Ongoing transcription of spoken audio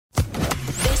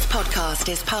podcast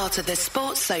is part of the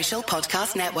Sports Social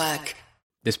Podcast Network.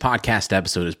 This podcast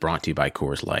episode is brought to you by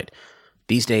Coors Light.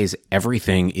 These days,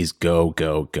 everything is go,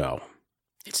 go, go.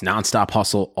 It's nonstop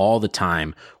hustle all the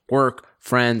time. Work,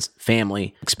 friends,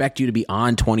 family expect you to be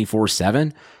on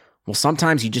 24/7. Well,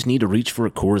 sometimes you just need to reach for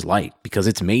a Coors Light because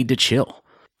it's made to chill.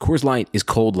 Coors Light is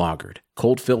cold lagered,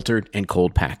 cold filtered, and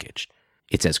cold packaged.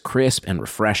 It's as crisp and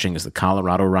refreshing as the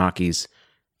Colorado Rockies.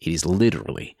 It is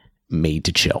literally made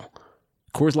to chill.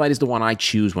 Coors Light is the one I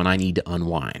choose when I need to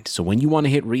unwind. So when you want to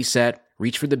hit reset,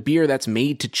 reach for the beer that's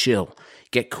made to chill.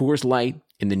 Get Coors Light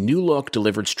in the new look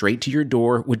delivered straight to your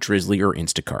door with Drizzly or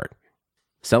Instacart.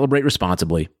 Celebrate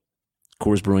responsibly.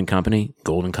 Coors Brewing Company,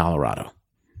 Golden, Colorado.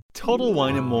 Total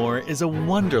Wine & More is a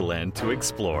wonderland to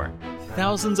explore.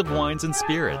 Thousands of wines and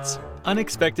spirits,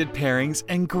 unexpected pairings,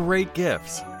 and great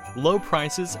gifts. Low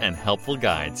prices and helpful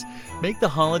guides make the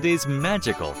holidays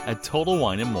magical at Total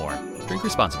Wine & More. Drink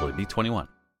responsibly. Be 21.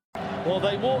 Well,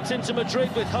 they walked into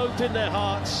Madrid with hope in their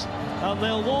hearts, and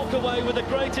they'll walk away with the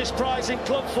greatest prize in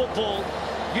club football.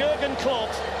 Jurgen Klopp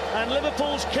and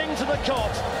Liverpool's king to the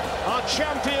cot are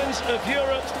champions of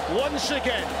Europe once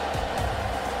again.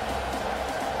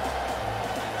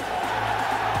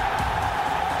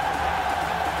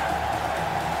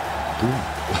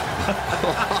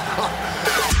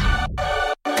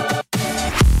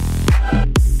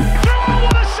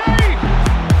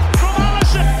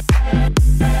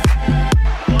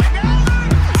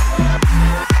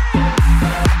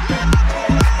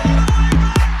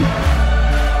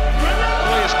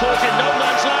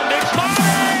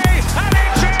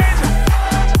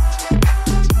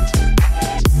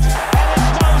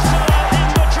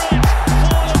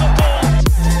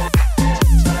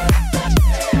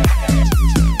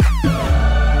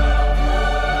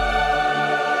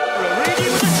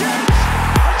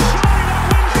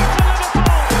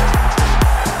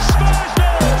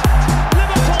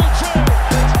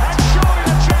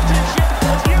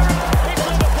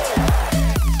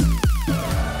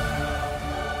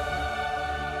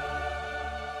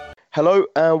 Hello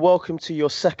and welcome to your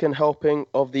second helping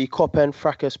of the Copen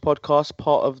Fracas podcast,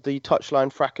 part of the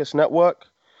Touchline Fracas network.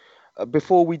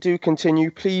 Before we do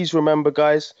continue, please remember,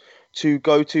 guys, to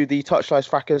go to the Touchline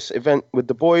Fracas event with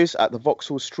the boys at the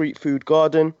Vauxhall Street Food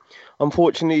Garden.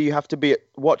 Unfortunately, you have to be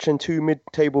watching two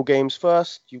mid-table games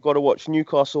first. You've got to watch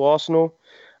Newcastle Arsenal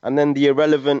and then the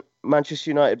irrelevant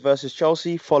Manchester United versus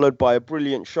Chelsea, followed by a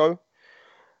brilliant show.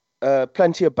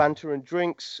 Plenty of banter and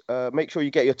drinks. Make sure you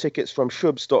get your tickets from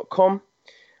shubs.com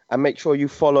and make sure you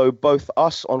follow both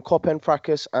us on Copen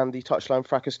Fracas and the Touchline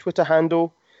Fracas Twitter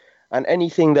handle. And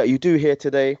anything that you do here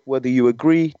today, whether you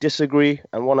agree, disagree,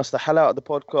 and want us to hell out of the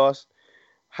podcast,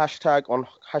 hashtag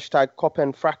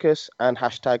Copen Fracas and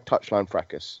hashtag Touchline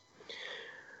Fracas.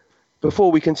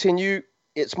 Before we continue,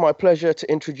 it's my pleasure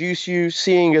to introduce you,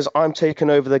 seeing as I'm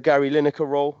taking over the Gary Lineker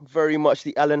role, very much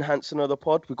the Alan Hansen of the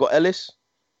pod. We've got Ellis.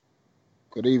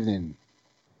 Good evening.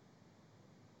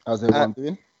 How's everyone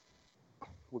doing?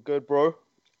 We're good, bro.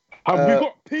 Have we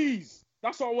got peas?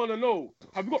 That's what I want to know.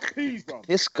 Have we got peas, bro?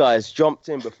 This guy's jumped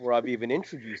in before I've even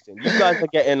introduced him. You guys are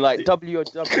getting like WW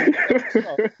stuff.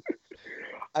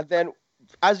 And then,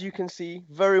 as you can see,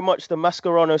 very much the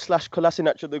Mascherano /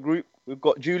 Kolasinac of the group. We've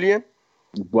got Julian.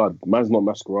 Blood, man's not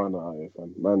Mascherano out here,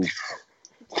 fam. Man,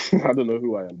 I don't know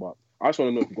who I am, but I just want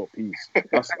to know if we've got peas.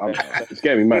 It's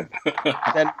getting me mad.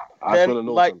 Then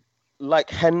like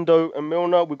Hendo and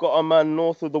Milner, we've got our man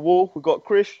north of the wall. We've got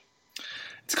Krish.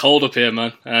 It's cold up here,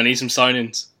 man. I need some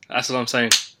signings. That's what I'm saying.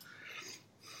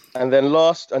 And then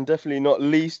last and definitely not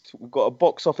least, we've got a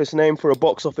box office name for a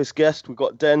box office guest. We've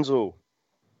got Denzel.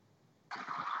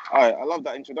 Hi, I love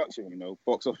that introduction,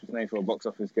 box office name for a box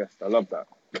office guest. I love that.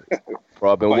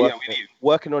 Bro, I've been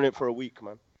working on it for a week,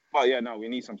 man. But yeah, no, we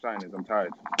need some signings. I'm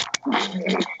tired.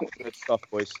 Good stuff,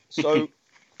 boys. So,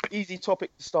 easy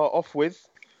topic to start off with.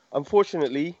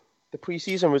 Unfortunately, the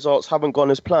pre-season results haven't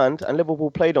gone as planned, and Liverpool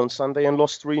played on Sunday and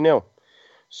lost 3-0.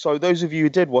 So, those of you who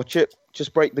did watch it,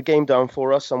 just break the game down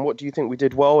for us, and what do you think we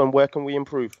did well, and where can we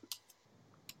improve?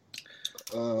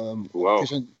 Christian, do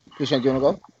you want to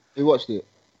go? Who watched it?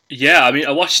 Yeah, I mean,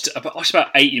 I watched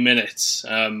about 80 minutes.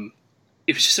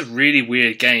 It was just a really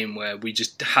weird game where we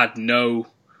just had no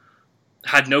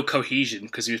cohesion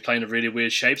because he was playing a really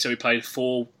weird shape. So we played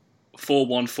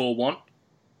 4-1-4-1,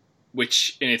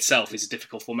 which in itself is a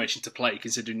difficult formation to play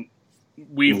considering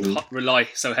we rely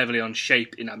so heavily on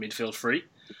shape in that midfield three.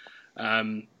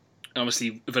 And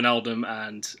obviously, Wijnaldum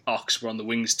and Ox were on the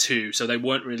wings too, so they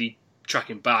weren't really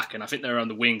tracking back. And I think they were on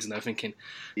the wings and they were thinking,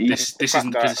 this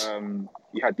isn't...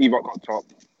 you had Divock on top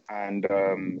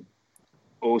and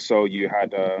also you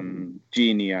had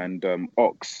Genie and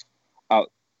Ox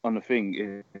out on the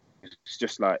thing, it's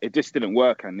just like it just didn't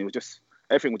work, and it was just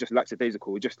everything was just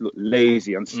lackadaisical. It just looked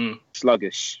lazy and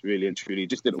sluggish, really and truly. It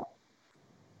just didn't.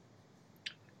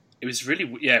 It was really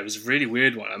a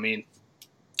weird one. I mean,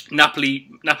 Napoli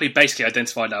basically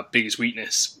identified our biggest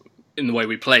weakness in the way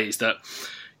we play is that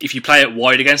if you play it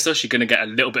wide against us, you're going to get a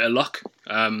little bit of luck.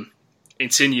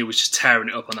 Insigne was just tearing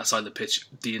it up on that side of the pitch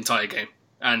the entire game,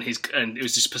 and it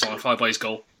was just personified by his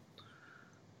goal.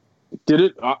 Did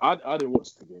it? I didn't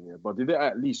watch the game yet, but did it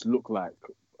at least look like?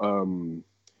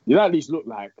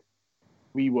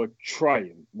 We were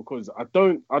trying? Because I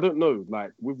don't know.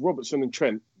 Like with Robertson and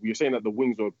Trent, you're saying that the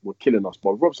wings were killing us,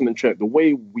 but Robertson and Trent, the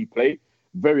way we play,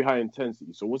 very high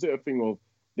intensity. So was it a thing of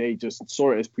they just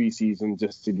saw it as pre-season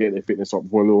just to get their fitness up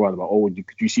for a little while? Like,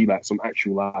 could you see like some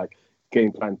actual like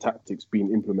game plan tactics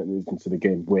being implemented into the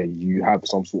game where you have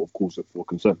some sort of cause for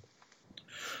concern?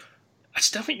 I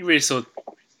just don't think you really saw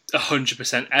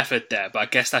 100% effort there, but I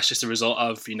guess that's just a result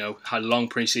of, had a long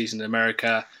pre-season in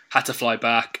America, had to fly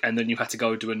back, and then you had to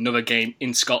go do another game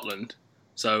in Scotland.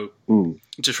 So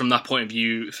just from that point of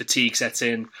view, fatigue sets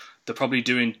in. They're probably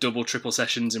doing double, triple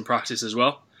sessions in practice as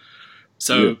well.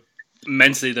 So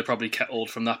mentally, they're probably kettled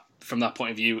from that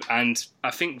point of view. And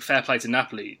I think fair play to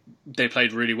Napoli, they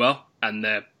played really well, and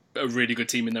they're a really good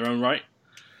team in their own right.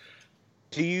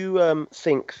 Do you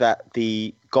think that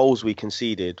the goals we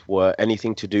conceded were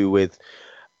anything to do with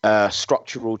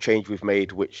structural change we've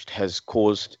made, which has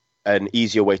caused an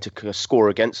easier way to score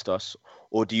against us?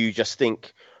 Or do you just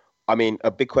think, I mean,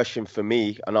 a big question for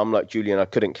me, and I'm like Julian, I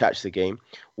couldn't catch the game,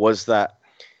 was that,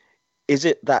 is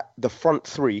it that the front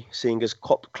three, seeing as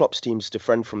Klopp's teams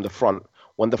defend from the front,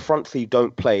 when the front three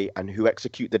don't play and who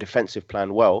execute the defensive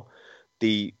plan well,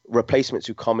 the replacements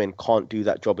who come in can't do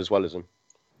that job as well as them?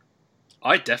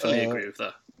 I definitely agree with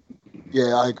that.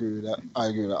 Yeah, I agree with that.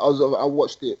 I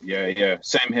watched it. Yeah.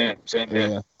 Same here.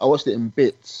 Yeah, I watched it in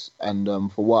bits, and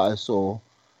for what I saw,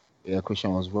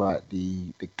 Christian was right.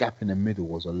 The gap in the middle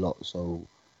was a lot, so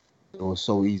it was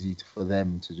so easy for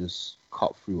them to just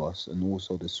cut through us, and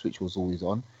also the switch was always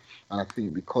on. And I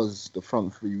think because the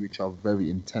front three, which are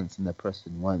very intense in their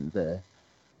pressing, weren't there,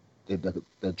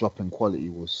 the drop in quality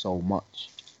was so much.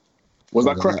 Was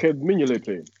that crackhead Mignolet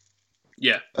playing?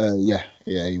 Yeah.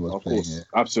 He was of playing. Course. Yeah.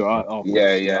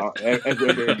 Absolutely.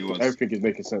 Everything is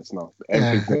making sense now.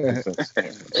 Everything's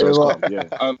making sense. So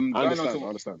I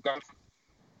understand.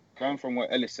 Going from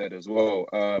what Ellis said as well,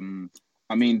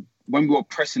 I mean, when we were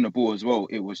pressing the ball as well,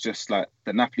 it was just like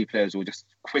the Napoli players were just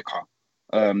quicker.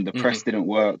 The press didn't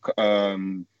work.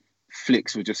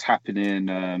 Flicks were just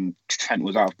happening. Trent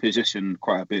was out of position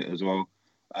quite a bit as well.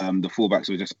 The fullbacks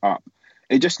were just up.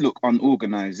 It just looked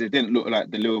unorganised. It didn't look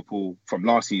like the Liverpool from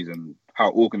last season,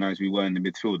 how organised we were in the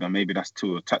midfield. And maybe that's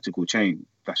to a tactical change.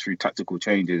 That's through tactical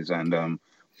changes and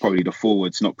probably the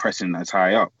forwards not pressing as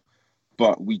high up.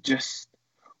 But we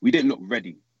didn't look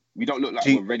ready. We don't look like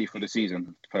we're ready for the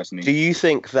season, personally. Do you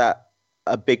think that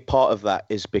a big part of that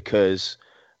is because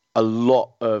a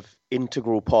lot of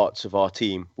integral parts of our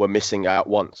team were missing at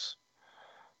once?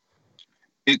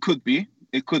 It could be.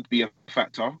 It could be a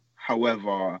factor.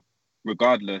 However,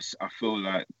 regardless, I feel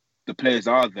like the players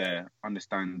are there,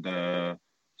 understand the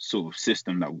sort of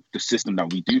system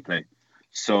that we do play.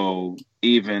 So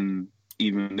even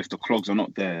if the clogs are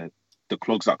not there, the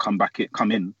clogs that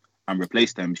come in and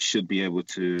replace them should be able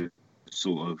to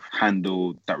sort of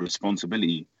handle that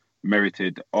responsibility.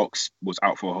 Merited Ox was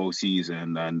out for a whole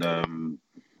season, and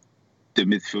the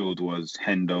midfield was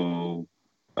Hendo,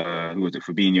 who was it?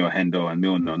 Fabinho, Hendo, and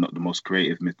Milner. Not the most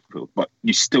creative midfield, but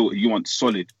you want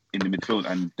solid in the midfield,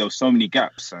 and there were so many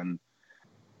gaps, and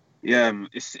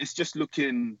it's just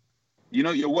looking.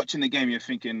 You're watching the game, you're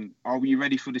thinking, are we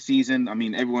ready for the season? I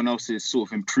mean, everyone else is sort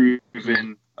of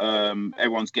improving.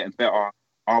 Everyone's getting better.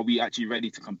 Are we actually ready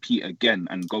to compete again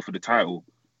and go for the title?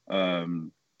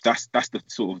 That's the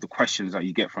sort of the questions that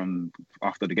you get from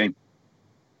after the game.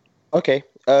 Okay.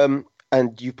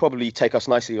 And you probably take us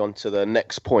nicely on to the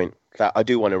next point that I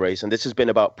do want to raise. And this has been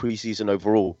about pre-season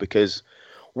overall, because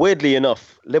weirdly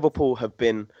enough, Liverpool have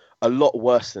been a lot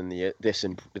worse than this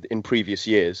in previous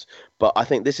years. But I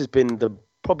think this has been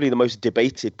probably the most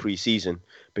debated pre-season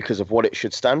because of what it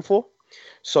should stand for.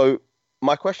 So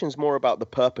my question is more about the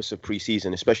purpose of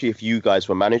pre-season, especially if you guys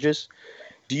were managers.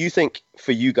 Do you think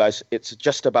for you guys it's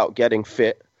just about getting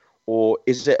fit, or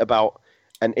is it about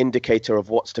an indicator of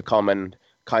what's to come and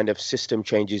kind of system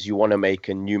changes you want to make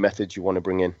and new methods you want to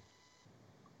bring in?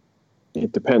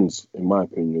 It depends, in my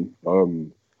opinion.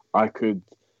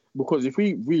 Because if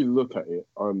we really look at it,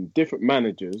 different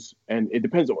managers, and it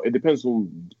depends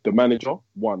on the manager,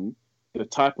 one, the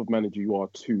type of manager you are,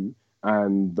 two,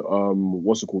 and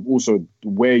what's it called? Also,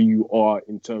 where you are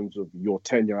in terms of your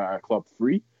tenure at a club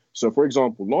free. So, for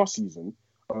example, last season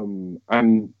and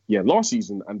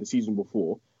the season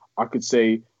before, I could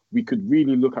say we could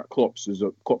really look at Klopp's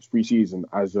pre-season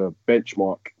as a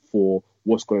benchmark for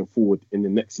what's going forward in the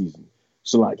next season.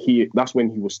 So like that's when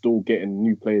he was still getting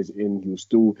new players in. He was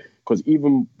still, because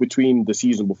even between the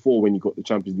season before when he got the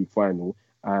Champions League final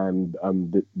and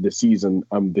the season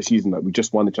that we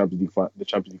just won the Champions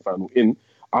League final in,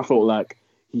 I felt like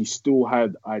he still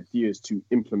had ideas to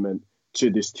implement to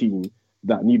this team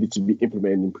that needed to be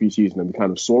implemented in pre-season, and we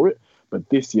kind of saw it. But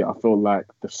this year, I felt like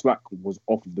the slack was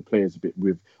off of the players a bit,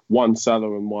 with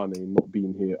Salah and Mane not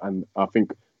being here, and I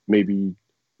think it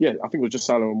was just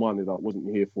Salah and Mane that wasn't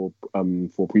here for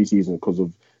pre-season because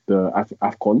of the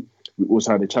AFCON. We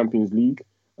also had the Champions League,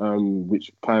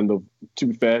 which kind of, to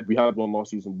be fair, we had one last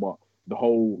season, but the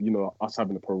whole, us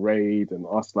having a parade and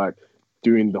us like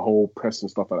doing the whole press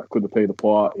and stuff like that could have played a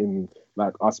part in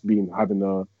like us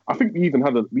I think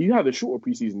we had a shorter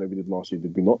pre-season than we did last year,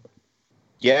 did we not?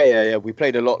 Yeah. We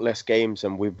played a lot less games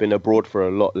and we've been abroad for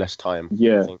a lot less time.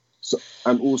 Yeah. So,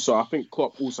 and also, I think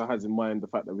Klopp also has in mind the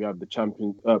fact that we have the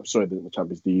Champions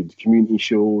League, the Community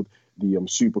Shield, the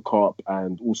Super Cup,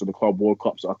 and also the Club World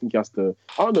Cup. So I think he has to,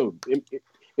 I don't know,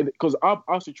 because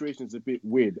our situation is a bit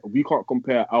weird. We can't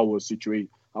compare our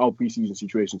pre-season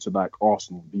situation to like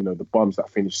Arsenal, the bums that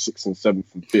finished 6th and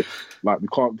 7th and 5th. Like we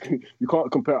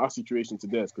can't compare our situation to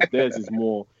theirs, because theirs is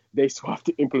more. They still have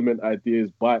to implement ideas,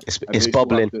 but it's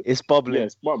bubbling. It's bubbling. Yeah,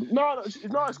 it's bubbling. No,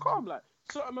 it's calm. Like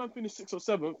certain man finished 6th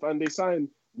or 7th, and they signed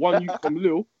one youth from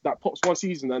Lille that pops one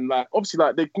season, and like obviously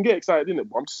like they can get excited in it.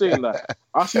 But I'm just saying like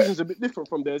our season's a bit different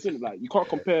from theirs, isn't it? Like you can't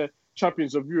compare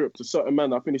champions of Europe to certain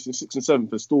men that finished in 6th and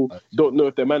 7th and still don't know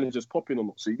if their manager's popping or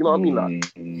not. So you know what I mean? Like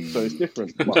so it's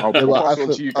different. But I'll pass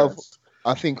on to you guys.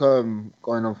 I think going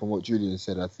on from what Julian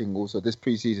said, I think also this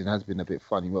pre-season has been a bit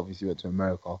funny. We obviously went to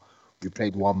America. We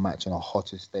played one match on the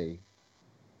hottest day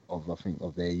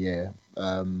of their year.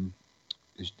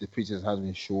 The pre-season has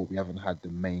been short. We haven't had the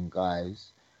main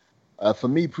guys. For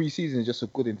me, pre-season is just a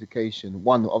good indication.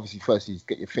 One, obviously, firstly, is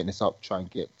get your fitness up, try and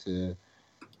get to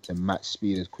match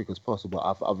speed as quick as possible.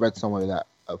 I've read somewhere that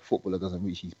a footballer doesn't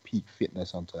reach his peak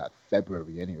fitness until like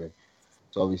February anyway.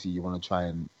 So obviously, you want to try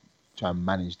and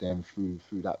manage them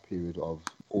through that period of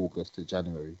August to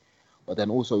January. But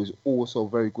then also, it's also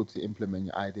very good to implement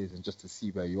your ideas and just to see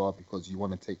where you are, because you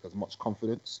want to take as much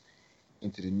confidence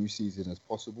into the new season as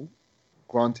possible.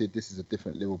 Granted, this is a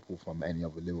different Liverpool from any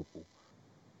other Liverpool.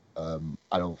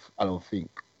 I don't think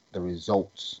the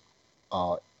results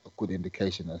are a good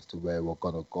indication as to where we're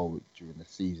gonna go during the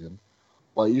season.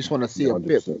 But you just want to see a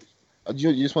bit.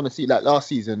 You just want to see, like last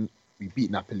season, we beat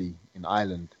Napoli in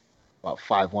Ireland about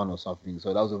 5-1 or something.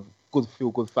 So that was a good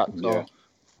feel-good factor. Yeah.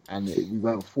 And we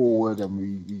went forward and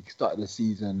we started the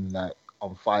season like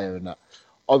on fire and that.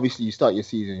 Obviously, you start your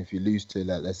season, if you lose to,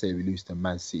 like, let's say we lose to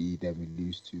Man City, then we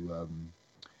lose to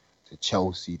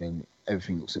Chelsea, then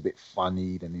everything looks a bit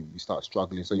funny, then we start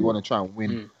struggling. So you want to try and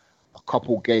win a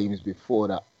couple games before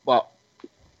that. But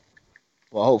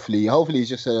hopefully it's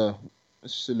just a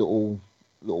little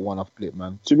one-off blip,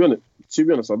 man. To be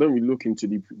honest, I don't really look into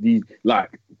the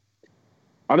like.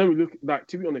 I don't really look like,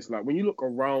 to be honest, like when you look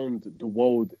around the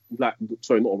world, like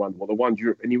sorry, not around the world, around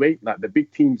Europe anyway, like the big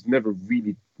teams never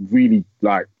really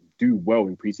like do well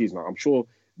in pre-season. Like, I'm sure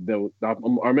I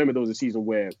remember there was a season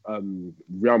where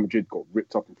Real Madrid got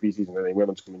ripped up in pre-season and they went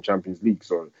on to win the Champions League.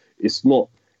 So it's not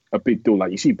a big deal.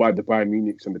 Like you see by the Bayern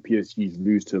Munichs and the PSGs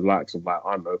lose to the likes of like,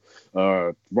 I don't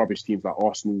know, rubbish teams like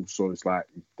Arsenal. So it's like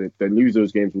they lose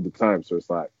those games all the time. So it's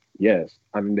like, yes,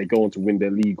 and then they go on to win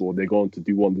their league or they go on to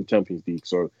do one of the Champions League.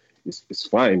 So it's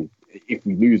fine if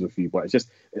we lose a few, but it's just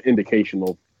an indication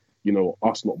of,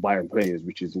 us not buying players,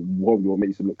 which is what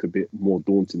makes it look a bit more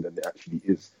daunting than it actually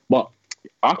is. But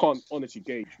I can't honestly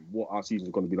gauge what our season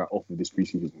is going to be like off of this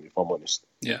preseason, if I'm honest.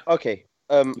 Yeah. Okay.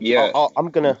 I'm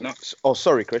gonna. Oh,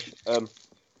 sorry, Chris.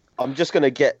 I'm just gonna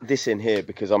get this in here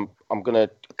because I'm gonna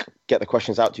get the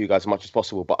questions out to you guys as much as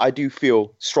possible. But I do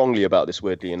feel strongly about this,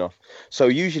 weirdly enough. So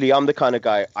usually I'm the kind of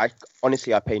guy, I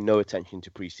pay no attention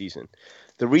to preseason.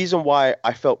 The reason why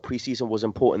I felt preseason was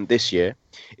important this year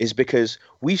is because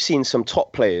we've seen some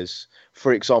top players,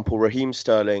 for example, Raheem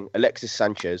Sterling, Alexis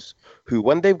Sanchez, who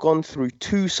when they've gone through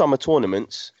 2 summer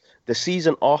tournaments, the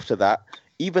season after that,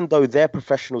 even though they're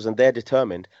professionals and they're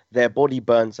determined, their body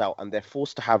burns out and they're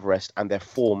forced to have rest and their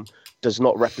form does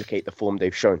not replicate the form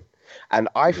they've shown. And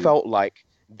I felt like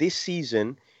this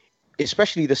season,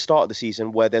 especially the start of the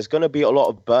season, where there's going to be a lot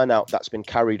of burnout that's been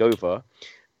carried over,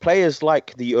 players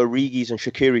like the Origis and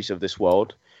Shakiris of this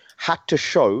world had to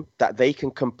show that they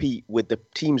can compete with the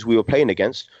teams we were playing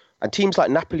against. And teams like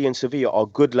Napoli and Sevilla are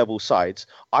good level sides.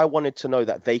 I wanted to know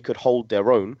that they could hold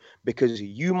their own, because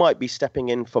you might be stepping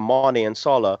in for Mane and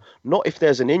Salah, not if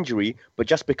there's an injury, but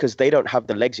just because they don't have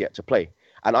the legs yet to play.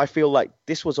 And I feel like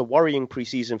this was a worrying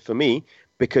preseason for me,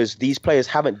 because these players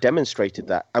haven't demonstrated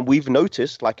that. And we've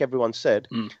noticed, like everyone said,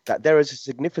 that there is a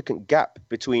significant gap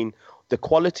between the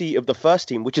quality of the first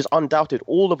team, which is undoubted.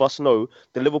 All of us know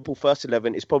the Liverpool first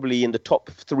 11 is probably in the top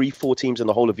 3-4 teams in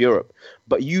the whole of Europe.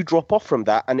 But you drop off from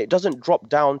that, and it doesn't drop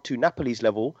down to Napoli's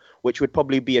level, which would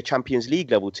probably be a Champions League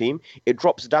level team. It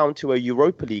drops down to a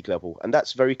Europa League level. And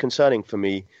that's very concerning for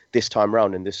me this time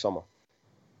round in this summer.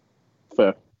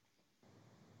 Fair.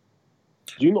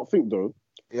 Do you not think, though,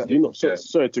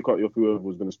 sorry to cut you off, whoever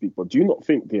was going to speak, but do you not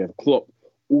think Klopp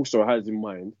also has in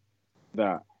mind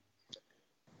that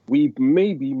we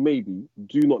maybe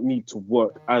do not need to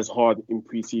work as hard in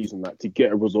pre-season to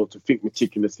get a result, to think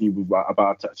meticulously about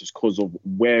our tactics because of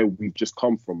where we've just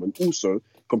come from? And also,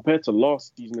 compared to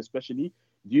last season especially,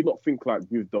 do you not think, like,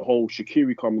 with the whole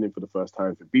Shaqiri coming in for the first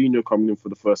time, Fabinho coming in for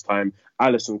the first time,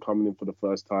 Alisson coming in for the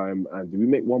first time, and did we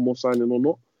make one more signing or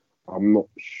not? I'm not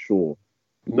sure.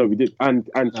 No, we did. And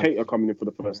Keita coming in for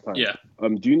the first time. Yeah.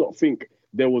 Do you not think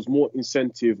there was more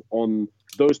incentive on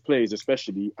those players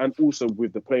especially, and also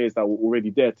with the players that were already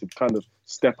there, to kind of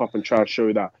step up and try and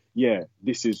show that,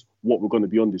 this is what we're going to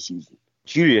be on this season?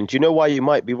 Julian, do you know why you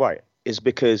might be right? Is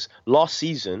because last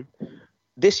season,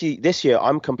 this year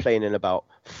I'm complaining about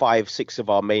 5-6 of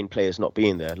our main players not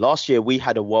being there. Last year we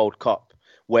had a World Cup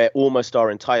where almost our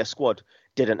entire squad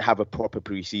didn't have a proper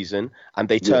pre-season, and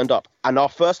they turned up. And our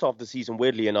first half of the season,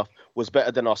 weirdly enough, was better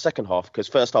than our second half, because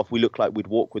first half we looked like we'd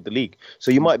walk with the league.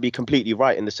 So you might be completely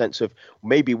right in the sense of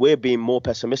maybe we're being more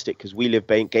pessimistic because we live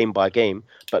game by game.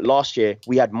 But last year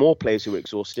we had more players who were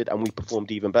exhausted and we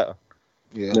performed even better.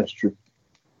 Yeah, that's true.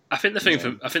 I think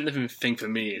the thing for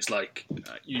me is, like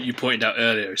you pointed out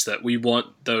earlier, is that we want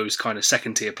those kind of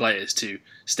second tier players to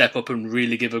step up and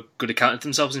really give a good account of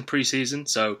themselves in pre-season.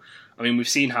 So, I mean, we've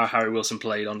seen how Harry Wilson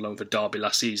played on loan for Derby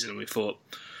last season, and we thought,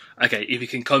 okay, if he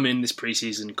can come in this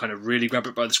pre-season, kind of really grab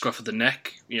it by the scruff of the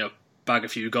neck, bag a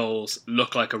few goals,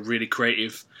 look like a really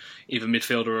creative either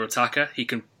midfielder or attacker, he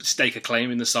can stake a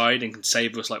claim in the side and can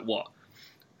save us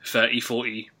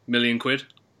 30-40 million quid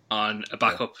on a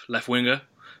backup left winger,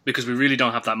 because we really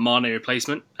don't have that Mane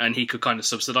replacement, and he could kind of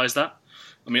subsidise that.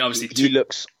 I mean, obviously... He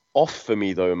looks off for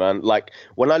me, though, man. Like,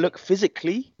 when I look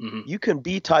physically, you can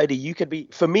be tidy, you can be...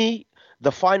 For me,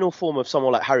 the final form of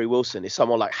someone like Harry Wilson is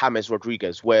someone like James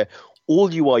Rodriguez, where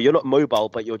all you are, you're not mobile,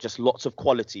 but you're just lots of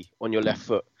quality on your left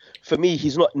foot. For me,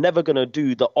 he's never going to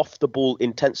do the off-the-ball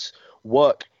intense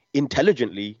work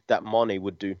intelligently that Mane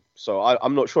would do. So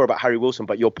I'm not sure about Harry Wilson,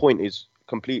 but your point is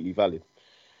completely valid.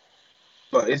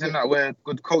 But isn't that where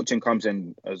good coaching comes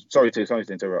in? Sorry to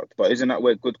interrupt, but isn't that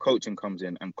where good coaching comes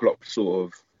in, and Klopp sort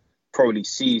of probably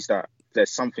sees that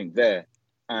there's something there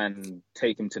and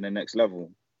take him to the next level?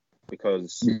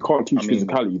 Because you can't teach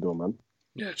physicality, though, man.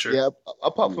 Yeah, true. Yeah,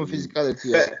 apart from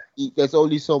physicality, there's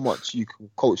only so much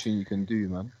coaching you can do,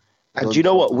 man. And do you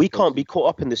know what? We can't be caught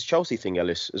up in this Chelsea thing,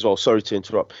 Ellis, as well. Sorry to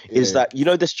interrupt. Is that,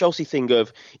 this Chelsea thing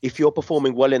of, if you're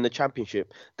performing well in the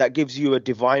Championship, that gives you a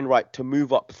divine right to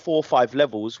move up 4 or 5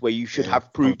 levels where you should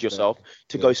have proved yourself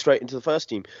to go straight into the first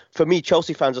team. For me,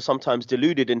 Chelsea fans are sometimes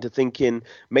deluded into thinking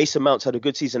Mason Mount's had a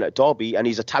good season at Derby and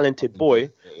he's a talented boy,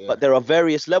 but there are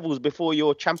various levels before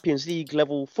your Champions League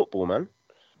level football, man.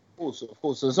 Of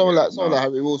course. So someone like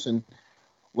Harry Wilson,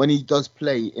 when he does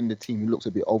play in the team, he looks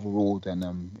a bit overawed and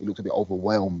he looks a bit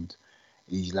overwhelmed.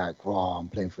 He's like, I'm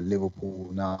playing for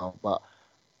Liverpool now. But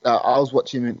I was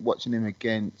watching him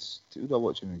against... Who did I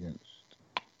watch him against?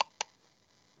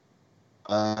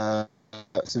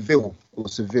 Seville. It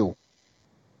was Seville.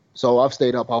 So I've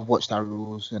stayed up, I've watched Harry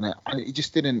Wilson, and he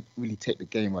just didn't really take the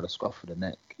game by the scruff of the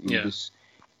neck.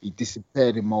 He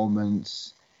disappeared in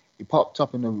moments. He popped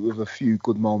up with a few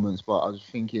good moments, but I was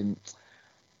thinking,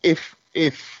 if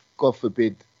God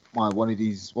forbid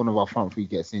one of our front three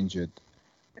gets injured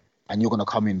and you're going to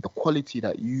come in, the quality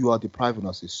that you are depriving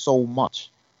us is so much,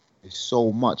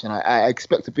 and I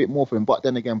expect a bit more from him. But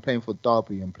then again, playing for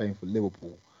Derby and playing for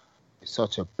Liverpool is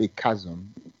such a big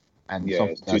chasm, and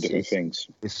it's two different things.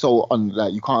 It's so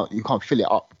you can't fill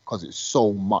it up because it's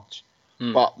so much.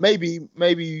 But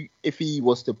maybe if he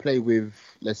was to play with,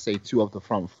 let's say, 2 of the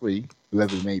front 3,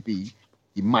 whoever it may be,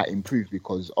 he might improve,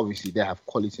 because obviously they have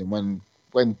quality, and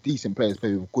when decent players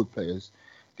play with good players,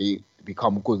 they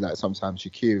become good. Like sometimes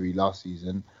Shaqiri last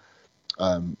season,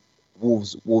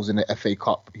 Wolves in the FA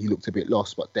Cup, he looked a bit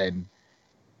lost, but then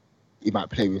he might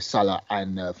play with Salah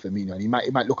and Firmino, and he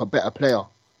might look a better player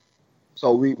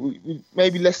So we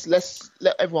maybe let's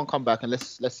let everyone come back and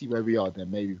let's see where we are. Then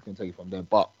maybe we can take it from there.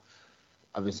 But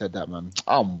having said that, man,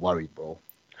 I'm worried, bro.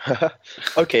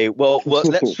 Okay, well,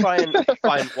 let's try and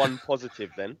find one positive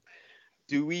then.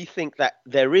 Do we think that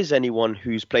there is anyone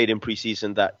who's played in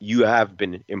preseason that you have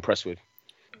been impressed with?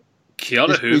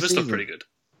 Keanu Hoover's looked pretty good.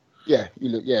 Yeah,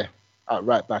 at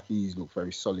right back, he's looked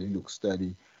very solid. He looks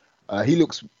sturdy.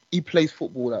 He plays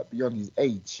football at beyond his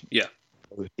age. Yeah.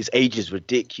 His age is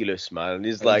ridiculous, man.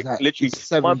 He's like literally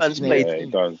my man's played.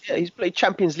 He's played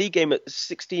Champions League game at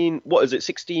 16. What is it?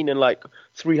 16 in like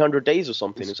 300 days or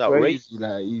something. It's outrageous.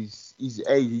 Like he's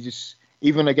age. He just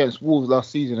even against Wolves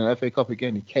last season in FA Cup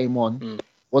again, he came on.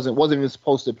 Wasn't even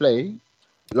supposed to play.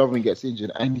 Lovren gets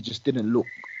injured, and he just didn't look.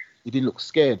 He didn't look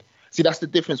scared. See, that's the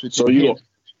difference between him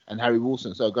and Harry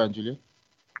Wilson. So go on, Julian.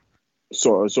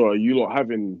 So are you lot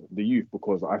having the youth?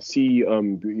 Because I see,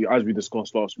 as we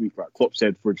discussed last week, like Klopp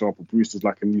said, for example, Bruce is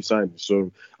like a new signing.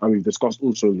 So, and we've discussed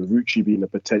also Larouci being a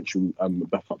potential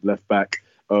backup left back.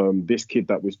 This kid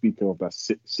that we're speaking of,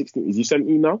 that's 16, is he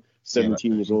 17 now?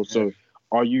 17 years old. So,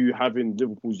 are you having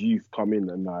Liverpool's youth come in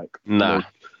and like? Nah.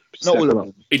 Not all of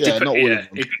them.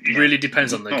 It really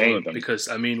depends on the game because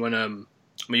I mean when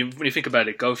you think about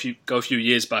it, go a few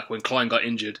years back when Klein got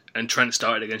injured and Trent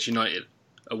started against United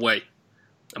away.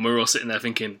 And we were all sitting there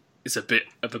thinking it's a bit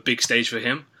of a big stage for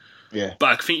him. Yeah.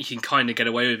 But I think you can kind of get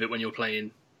away with it when you're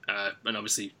playing, and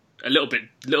obviously a little bit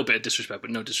of disrespect,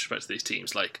 but no disrespect to these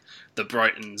teams like the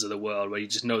Brightons of the world, where you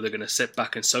just know they're going to sit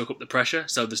back and soak up the pressure.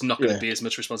 So there's not going to be as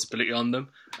much responsibility on them,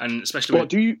 and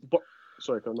especially.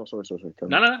 Sorry.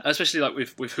 No. Especially like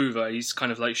with Hoover, he's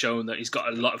kind of like shown that he's got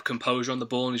a lot of composure on the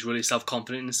ball and he's really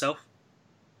self-confident in himself.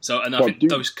 So, and I think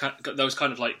those kind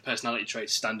of like personality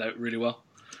traits stand out really well.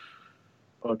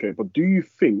 Okay, but do you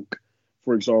think,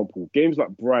 for example, games like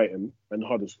Brighton and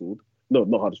Huddersfield? No,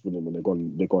 not Huddersfield. No,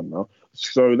 they're gone now.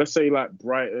 So let's say like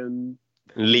Brighton,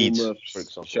 Leeds, for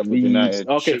example. Sheffield United.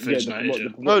 Okay, Sheffield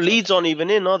United. No, Leeds aren't even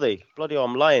in, are they? Bloody hell,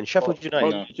 I'm lying. Sheffield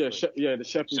United. The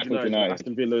Sheffield United,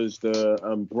 Aston Villas, the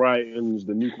Brightons,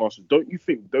 the Newcastle. Don't you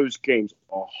think those games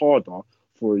are harder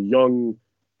for a young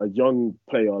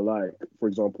player like, for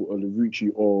example, a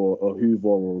Larouci or a Hoover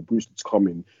or a Brewster to come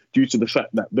in, due to the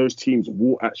fact that those teams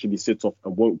will actually sit off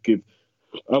and will give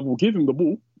him the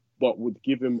ball, but would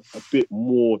give him a bit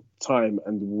more time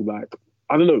and will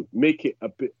make it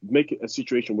a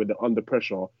situation where they're under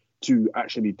pressure to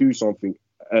actually do something,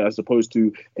 as opposed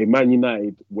to a Man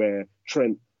United where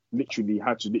Trent literally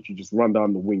had to just run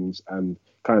down the wings and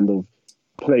kind of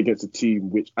play against a team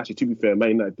which, actually, to be fair,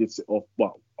 Man United did sit off,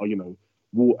 but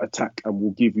will attack and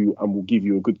will give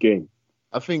you a good game.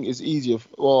 I think it's easier.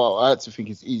 I actually think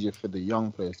it's easier for the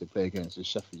young players to play against the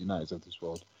Sheffield Uniteds of this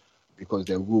world because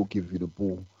they will give you the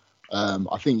ball.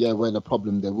 I think where the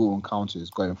problem they will encounter is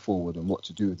going forward and what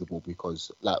to do with the ball,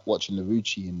 because like watching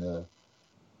Larouci in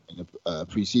the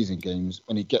pre-season games,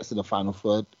 when he gets to the final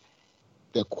third,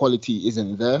 their quality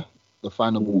isn't there. The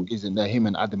final ball isn't there. Him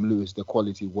and Adam Lewis, the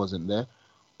quality wasn't there.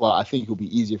 Well, I think it'll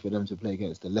be easier for them to play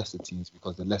against the lesser teams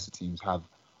because the lesser teams have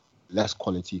less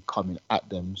quality coming at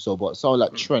them. So, but someone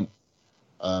like Trent,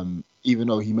 even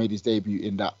though he made his debut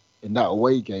in that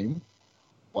away game,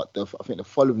 but I think the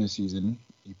following season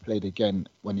he played again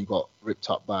when he got ripped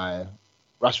up by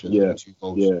Rashford. Yeah, 2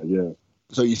 goals. Yeah.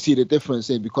 So you see the difference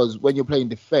in, because when you're playing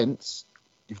defense,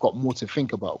 you've got more to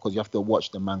think about because you have to watch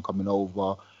the man coming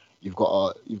over. You've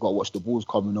got to watch the balls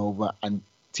coming over, and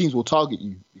teams will target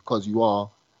you because you are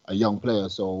a young player,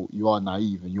 so you are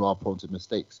naive and you are prone to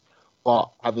mistakes. But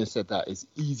having said that, it's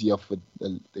easier for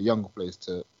the younger players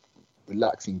to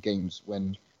relax in games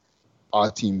when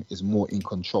our team is more in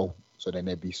control. So then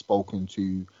they'll be spoken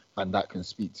to. Van Dijk can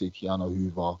speak to Keanu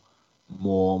Hoover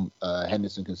more.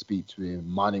 Henderson can speak to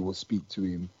him. Mane will speak to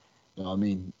him. You know what I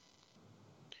mean?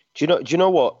 Do you know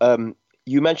what?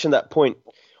 You mentioned that point,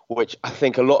 which I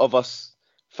think a lot of us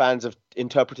fans have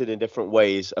interpreted in different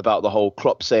ways about the whole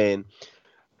Klopp saying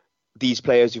these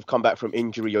players who've come back from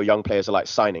injury or young players are like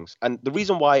signings. And the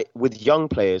reason why with young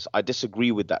players I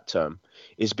disagree with that term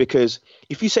is because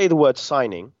if you say the word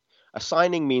signing, a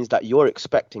signing means that you're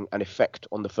expecting an effect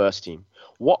on the first team.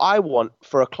 What I want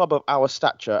for a club of our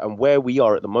stature and where we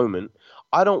are at the moment,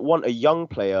 I don't want a young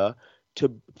player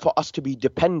for us to be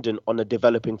dependent on a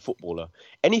developing footballer.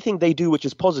 Anything they do which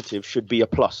is positive should be a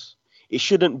plus. It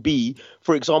shouldn't be,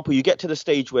 for example, you get to the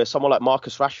stage where someone like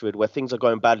Marcus Rashford, where things are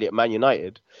going badly at Man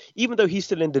United, even though he's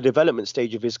still in the development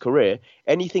stage of his career,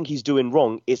 anything he's doing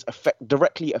wrong is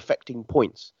directly affecting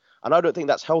points. And I don't think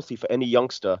that's healthy for any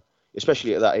youngster,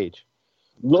 especially at that age.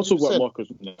 Not talk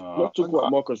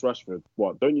about Marcus Rashford.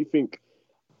 What don't you think?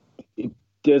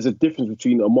 there's a difference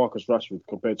between a Marcus Rashford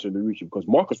compared to Larouche, because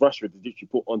Marcus Rashford is literally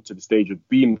put onto the stage of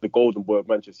being the golden boy of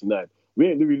Manchester United. We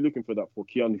ain't really looking for that for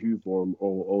Keanu Hoover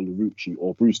or Larouche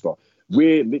or Brewster.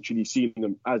 We're literally seeing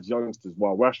them as youngsters,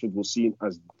 while Rashford was seen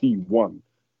as the one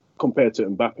compared to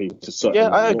Mbappe. To certain, Yeah,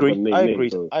 I agree. I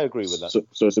agree with that.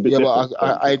 So it's a bit different.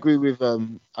 But I agree with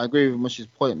Mush's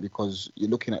point, because you're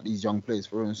looking at these young players.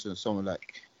 For instance, someone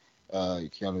like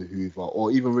Keanu Hoover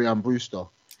or even Ryan Brewster.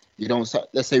 You don't.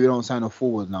 Let's say we don't sign a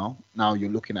forward now. Now you're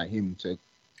looking at him to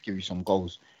give you some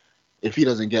goals. If he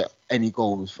doesn't get any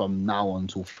goals from now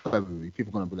until February, people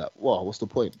are gonna be like, "Wow, what's the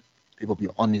point?" People will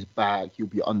be on his back. He'll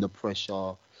be under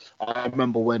pressure. I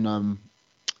remember when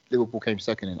Liverpool came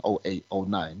second in 08,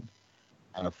 09,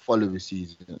 and the following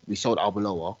season we sold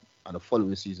Arbeloa, and the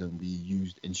following season we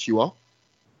used Ensure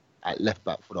at left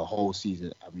back for the whole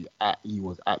season, and he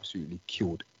was absolutely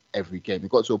killed every game.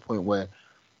 It got to a point where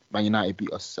Man United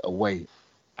beat us away,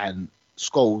 and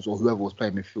Scholes or whoever was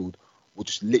playing midfield would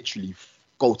just literally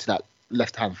go to that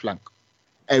left-hand flank.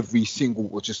 Every single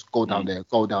would just go down there.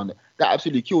 That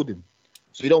absolutely killed him.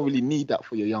 So you don't really need that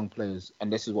for your young players,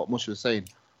 and this is what Mush was saying.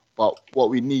 But what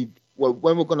we need, when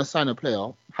we're going to sign a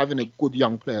player, having a good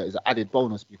young player is an added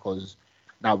bonus, because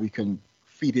now we can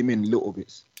feed him in little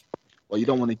bits. But you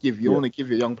don't want to give your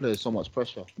young players so much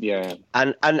pressure. Yeah,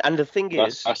 And the thing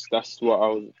is, that's what I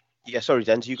was. yeah, sorry,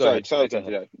 Denz, you go ahead. Sorry, go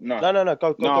ahead. No,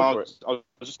 go for it. I was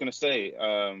just gonna say,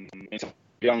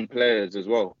 young players as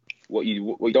well. What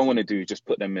you don't want to do is just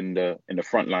put them in the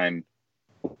front line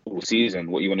all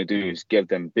season. What you want to do is give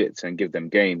them bits and give them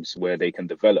games where they can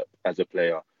develop as a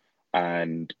player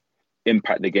and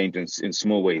impact the games in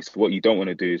small ways. What you don't want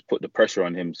to do is put the pressure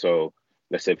on him. So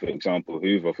let's say, for example,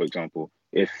 Hoover,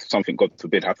 if something, God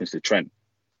forbid, happens to Trent,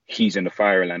 he's in the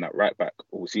firing line at right back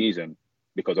all season,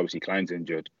 because obviously Klein's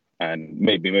injured. And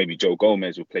maybe Joe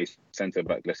Gomez will play centre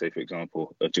back. Let's say, for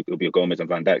example, it'll be a Gomez and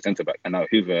Van Dijk centre back, and now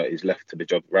Hoover is left to the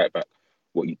job right back.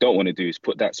 What you don't want to do is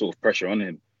put that sort of pressure on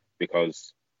him,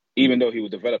 because even though he will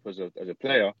develop as a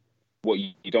player, what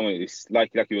you don't want is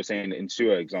like you were saying in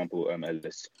Sua example,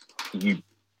 Ellis.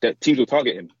 That teams will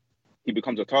target him. He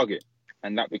becomes a target,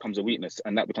 and that becomes a weakness,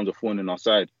 and that becomes a thorn in our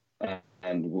side.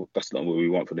 And that's not what we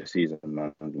want for this season,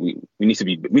 man. We need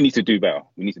to do better.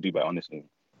 We need to do better, honestly.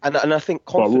 And I think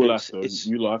confidence is...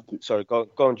 You have to. Sorry, go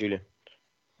on, Julian.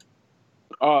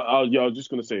 Yeah, I was just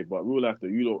gonna say, but rule after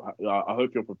I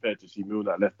hope you're prepared to see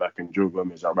Milner at left back and Joe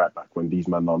Gomez at right back when these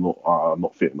men are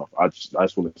not fit enough. I just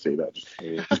want to say that.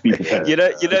 Just be prepared. you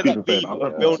know that beat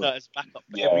of Milner as backup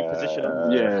for every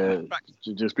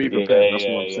position. Just be prepared. That's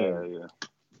what I'm saying. Yeah.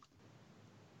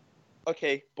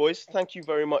 Okay, boys, thank you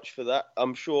very much for that.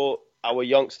 I'm sure our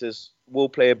youngsters will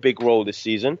play a big role this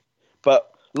season,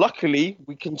 but luckily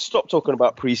we can stop talking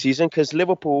about pre-season because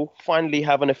Liverpool finally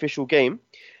have an official game.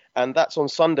 And that's on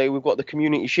Sunday. We've got the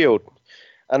Community Shield.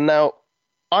 And now,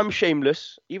 I'm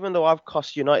shameless. Even though I've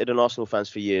cussed United and Arsenal fans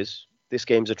for years, this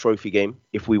game's a trophy game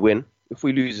if we win. If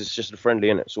we lose, it's just a friendly,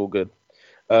 innit? It's all good.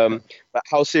 But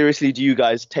how seriously do you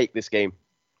guys take this game?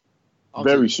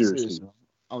 Very seriously.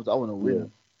 I want to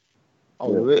win.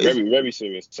 Very, very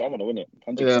serious. So I want to win it.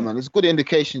 100%. Yeah, man. It's a good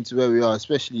indication to where we are,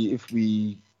 especially if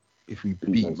we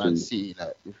beat Man City.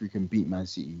 Like, if we can beat Man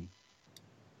City.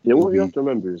 Yeah, what you have to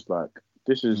remember is, like,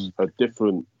 this is a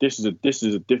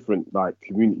different like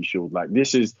Community Shield. Like,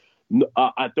 this is,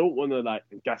 I don't want to like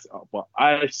gas it up, but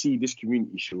I see this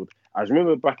Community Shield. I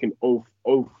remember back in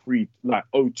 03, like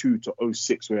 02 to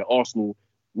 06, where Arsenal,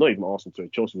 not even Arsenal, sorry,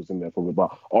 Chelsea was in there for me,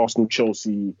 but Arsenal,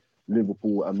 Chelsea,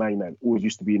 Liverpool, and Man United always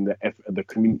used to be in the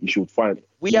Community Shield final.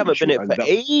 We haven't been in it for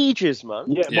ages, man.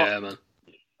 Yeah, man.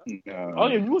 Oh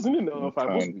yeah, he wasn't in the 05,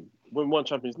 wasn't he? When we won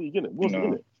Champions League, innit? Wasn't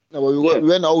in it. No, we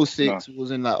went 06. It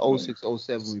was in like 06,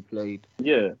 07 we played.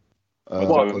 Yeah.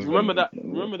 Remember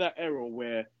that era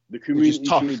where the Community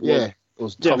Shield was... Yeah, it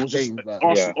was tough games.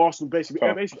 Arsenal, basically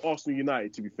Arsenal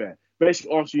United, to be fair.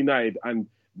 Basically Arsenal United, and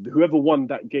whoever won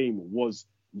that game that was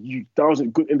a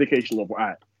good indication of,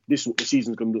 this is what the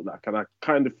season's going to look like. And I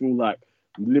kind of feel like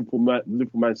Liverpool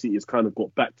Man City has kind of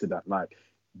got back to that. Like,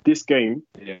 this game,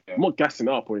 I'm not gassing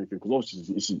up or anything, because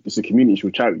obviously it's a Community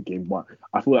Shield charity game, but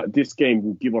I feel like this game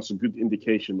will give us a good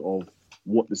indication of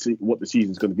what the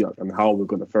season's going to be like and how we're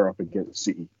going to fare up against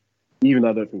City. Even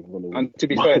I don't think we're going to win. And to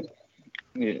be fair,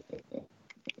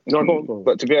 go on.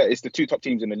 But to be fair, it's the two top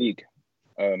teams in the league.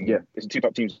 It's the two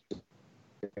top teams.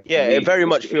 Yeah, it very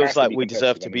much feels like we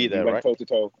deserve to be there, right?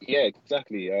 Toe-to-toe. Yeah,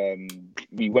 exactly.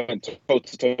 We went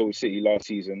toe-to-toe with City last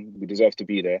season. We deserve to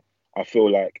be there. I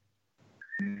feel like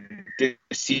this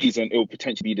season it will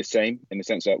potentially be the same in the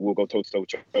sense that we'll go toe-to-toe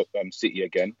with City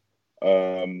again.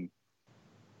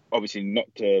 obviously not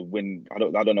to win. I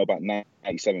don't know about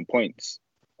 97 points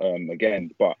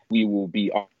again, but we will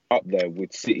be up there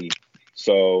with City.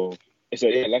 So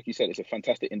like you said, it's a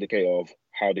fantastic indicator of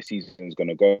how the season is going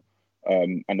to go,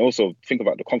 and also think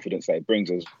about the confidence that it brings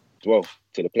as well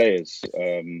to the players.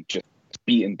 Just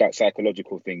beating that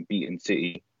psychological thing, beating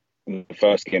City in the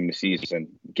first game of the season,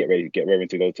 get ready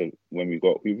to go to when we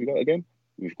got who we got again.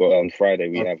 We've got on Friday.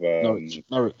 We have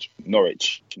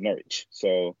Norwich.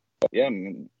 So yeah, I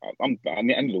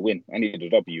need a win. I need a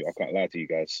W. I can't lie to you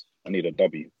guys. I need a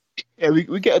W. Yeah,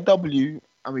 we get a W,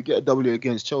 and we get a W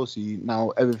against Chelsea. Now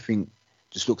everything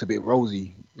just looks a bit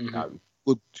rosy.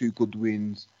 Mm-hmm. Two good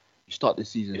wins. You start the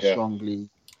season strongly.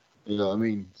 You know what I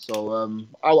mean? So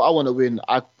I want to win.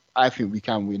 I think we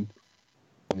can win.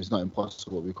 It's not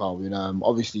impossible. We can't win.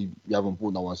 Obviously we haven't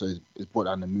bought no one, so it's brought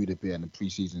down the mood a bit. And the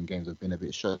preseason games have been a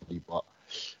bit shoddy. But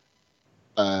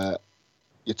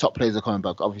your top players are coming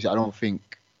back. Obviously, I don't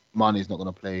think Mane's not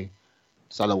going to play.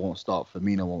 Salah won't start.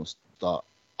 Firmino won't start.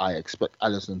 I expect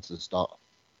Alisson to start.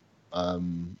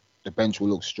 The bench will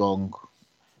look strong.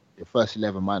 Your first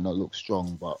 11 might not look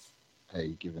strong, but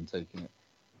hey, give and take it.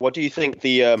 What do you think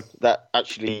that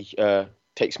actually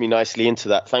takes me nicely into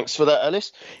that? Thanks for that,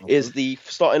 Ellis. Okay. Is the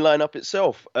starting lineup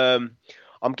itself? I'm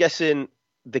guessing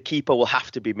the keeper will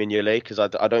have to be Mignolet because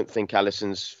I don't think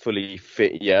Alisson's fully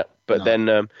fit yet. But then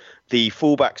the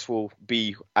fullbacks will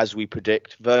be, as we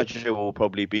predict, Virgil will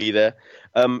probably be there.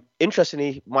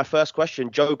 Interestingly, my first question,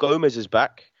 Joe Gomez is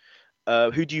back.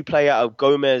 Who do you play out of,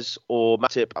 Gomez or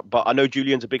Matip? But I know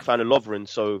Julian's a big fan of Lovren,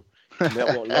 so... That's a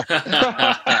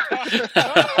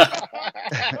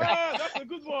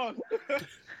good one.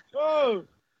 Oh,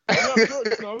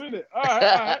 now, isn't it? All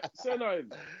right. Say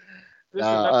nothing.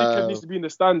 Listen, that dickhead needs to be in the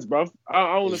stands, bruv.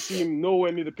 I want to see him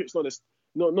nowhere near the pitch, not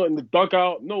in the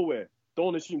dugout, nowhere. Don't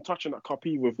want to see him touching that cup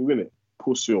either if we win it.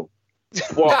 Pussy.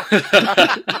 But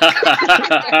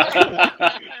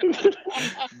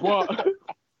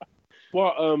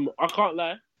I can't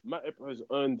lie. Matip has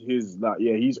earned his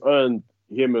he's earned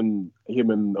him and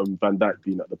Van Dijk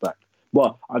being at the back.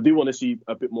 But I do want to see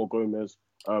a bit more Gomez.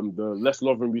 The less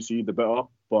Lovren we see, the better.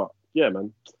 But yeah,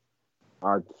 man.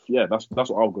 That's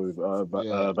what I'll go with.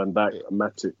 Van Dijk,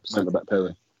 Matip, centre back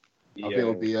pairing. I think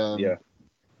it'll be.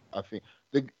 I think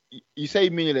you say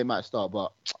Mignolet might start,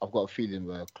 but I've got a feeling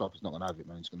where Klopp is not gonna have it,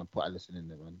 man. He's gonna put Alisson in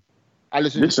there, man.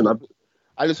 Alisson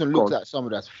looks like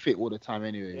someone that's fit all the time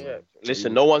anyway. Yeah.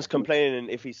 Listen, no one's complaining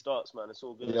if he starts, man. It's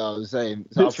all good. Yeah, I was saying.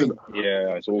 So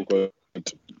it's all good.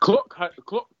 Klopp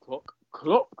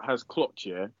has clocked,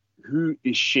 who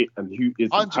is shit and who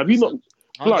isn't. Have you not?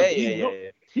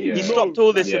 He stopped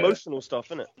all this emotional stuff,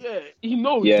 innit? Yeah, he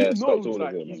knows. Yeah, he knows.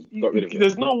 Like,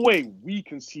 there's no way we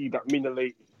can see that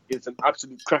Mignolet is an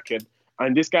absolute crackhead,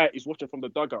 and this guy is watching from the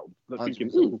dugout,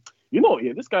 thinking,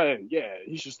 this guy,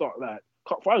 he should start like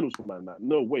cup finals for man. Like,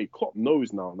 no way, Klopp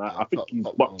knows now. Like, I think he's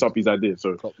bucked up his idea.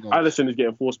 So Alisson is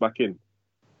getting forced back in.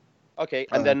 Okay,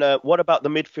 and then what about the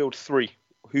midfield three?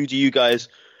 Who do you guys?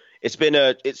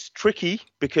 It's tricky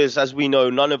because, as we know,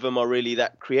 none of them are really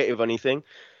that creative or anything.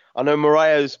 I know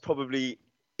Mariah's probably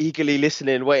eagerly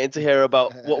listening, waiting to hear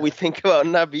about what we think about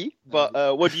Naby.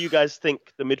 But what do you guys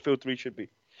think the midfield three should be?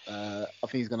 I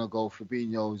think he's going to go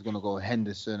Fabinho, he's going to go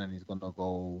Henderson, and he's going to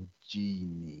go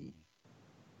Gini.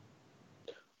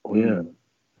 Oh, yeah.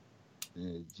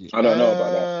 I don't know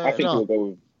about that. I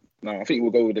think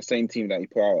we'll go with the same team that he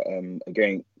put out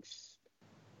against...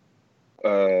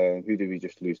 who did we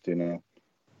just lose to now?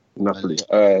 Napoli.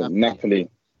 Napoli.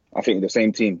 I think the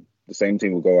same team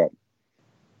will go up.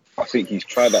 I think he's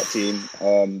tried that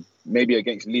team. Maybe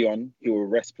against Lyon, he will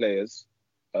rest players.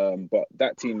 But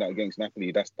that team that against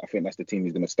Napoli, I think that's the team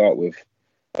he's going to start with.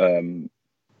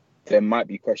 There might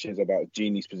be questions about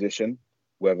Gini's position,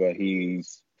 whether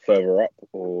he's further up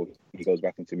or he goes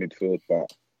back into midfield.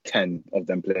 But 10 of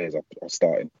them players are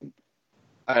starting.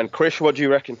 And Chris, what do you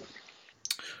reckon?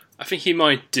 I think he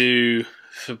might do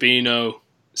Fabinho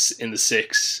in the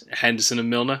 6, Henderson and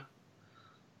Milner.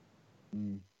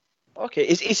 Okay,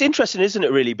 it's interesting, isn't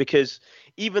it, really? Because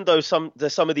even though some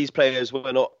of these players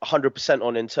were not 100%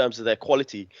 on in terms of their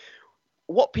quality,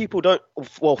 what people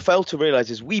fail to realise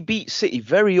is we beat City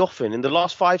very often in the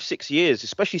last 5-6 years,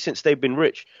 especially since they've been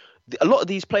rich. A lot of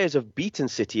these players have beaten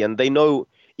City, and they know,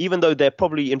 even though they're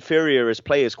probably inferior as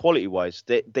players quality-wise,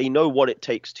 they know what it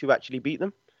takes to actually beat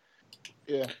them.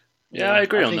 Yeah, I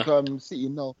agree on that. I think City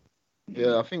know.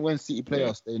 Yeah, I think when City play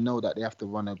us, they know that they have to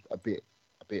run a bit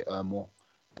more.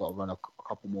 Got to run a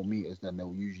couple more meters than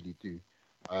they'll usually do.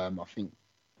 I think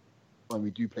when we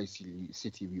do play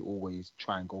City, we always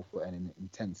try and go for an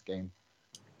intense game.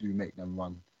 Do make them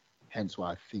run. Hence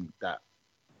why I think that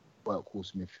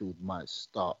workhorse midfield might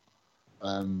start.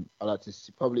 I like to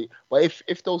see probably, but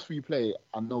if those three play,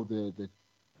 I know the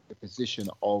position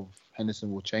of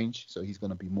Henderson will change, so he's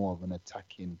going to be more of an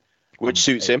attacking, which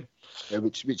suits him. Yeah,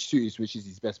 which is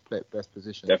his best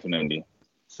position. Definitely.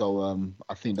 So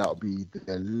I think that'll be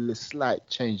the slight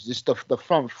change. Just the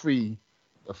front three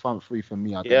for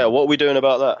me. What are we doing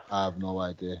about that? I have no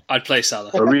idea. I'd play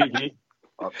Salah. Origi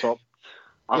up top.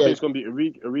 I think it's going to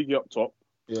be Origi up top.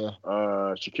 Yeah.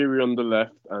 Shaqiri on the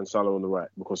left and Salah on the right,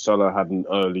 because Salah had an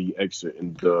early exit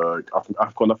in the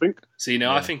AFCON, I think. See,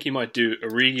 now I think he might do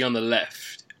Origi on the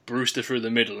left, Brewster through the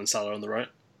middle, and Salah on the right.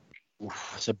 Oof,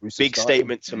 that's a big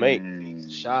statement to make.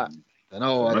 Shot. I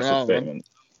know, man.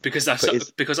 Because I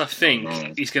think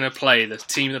he's going to play the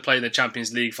team that played the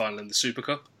Champions League final in the Super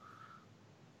Cup.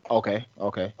 Okay.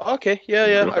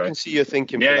 Yeah. I can see your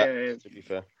thinking for that. Yeah. To be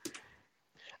fair.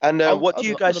 And what do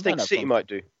you guys think City might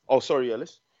do? Oh, sorry,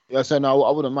 Ellis. Yeah, so no,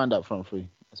 I wouldn't mind that front three.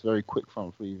 It's very quick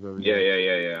front three.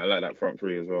 Yeah. I like that front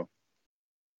three as well.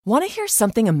 Want to hear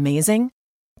something amazing?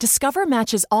 Discover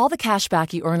matches all the cash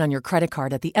back you earn on your credit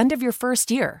card at the end of your first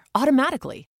year,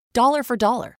 automatically, dollar for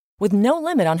dollar, with no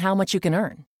limit on how much you can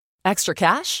earn. Extra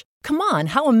cash? Come on,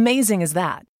 how amazing is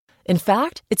that? In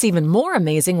fact, it's even more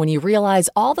amazing when you realize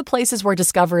all the places where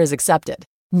Discover is accepted.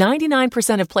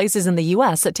 99% of places in the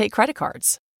U.S. that take credit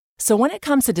cards. So when it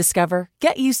comes to Discover,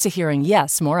 get used to hearing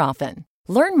yes more often.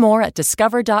 Learn more at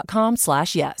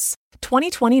discover.com/yes.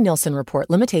 2020 Nielsen Report.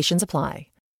 Limitations apply.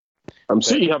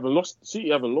 City haven't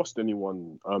lost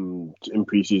anyone in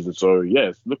pre-season, so yeah,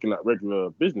 it's looking like regular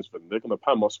business for them. They're going to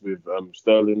pam us with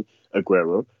Sterling,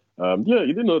 Aguero. You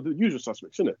didn't know the usual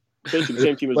suspects, innit? Basically the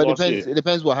same team as last year. It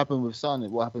depends what happened with Sane.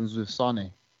 What happens with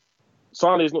Sane?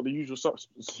 Sane is not the usual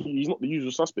He's not the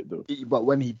usual suspect, though. But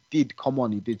when he did come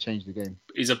on, he did change the game.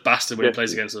 He's a bastard when he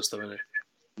plays against us, though, isn't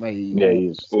he? Mate, he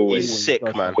is. He's sick,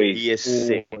 man. He is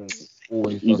sick.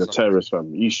 He's a terrorist,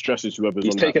 man. He stresses whoever's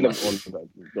on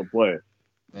the boy.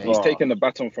 He's taken the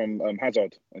baton from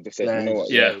Hazard and just said, you know what?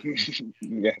 Yeah.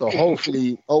 So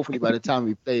hopefully by the time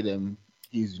we play them,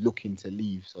 he's looking to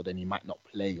leave, so then he might not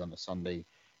play on a Sunday,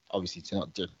 obviously to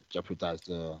not jeopardize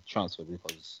the transfer,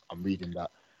 because I'm reading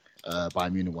that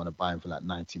Bayern Munich want to buy him for like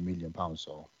 £90 million.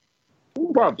 So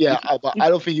but I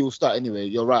don't think he will start anyway.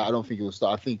 You're right. I don't think he will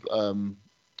start. I think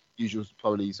usual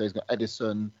probably. So he's got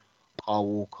Edison, Carl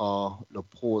Walker,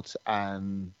 Laporte,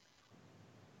 and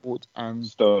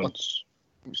Stones.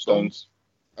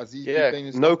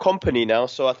 No company now.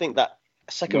 So I think that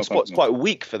second spot's quite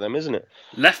weak for them, isn't it?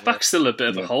 Left back's still a bit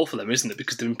of a hole for them, isn't it?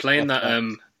 Because they've been playing that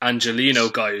Angelino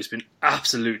guy who's been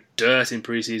absolute dirt in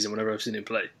pre-season whenever I've seen him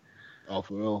play. Oh,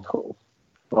 for real? Cool.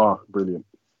 Oh, brilliant.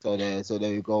 So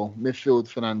there you go. Midfield,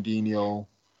 Fernandinho.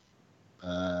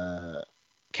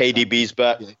 KDB's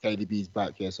back. Yeah, KDB's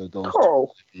back. Yeah, so those two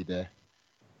be there.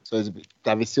 So it's a bit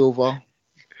David Silva,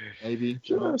 maybe.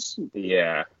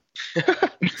 Yeah. The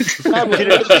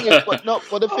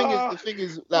thing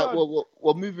is, like,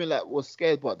 we're moving like we're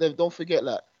scared, but then don't forget,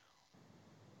 like,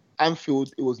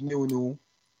 Anfield, it was 0-0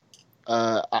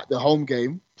 at the home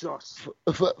game.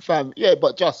 Fam, yeah,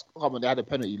 but just come on, they had a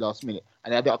penalty last minute,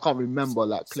 and I can't remember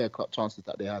like clear-cut chances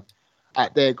that they had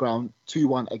at their ground.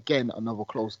 2-1 again, another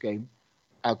close game.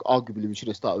 Arguably, we should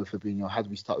have started with Fabinho. Had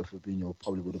we started with Fabinho,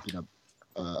 probably would have been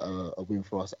a win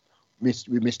for us. We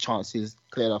missed chances,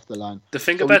 cleared off the line. The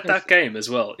thing about that game as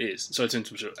well is, sorry to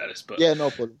interrupt, Ellis, but yeah, no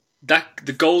problem.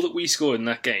 The goal that we scored in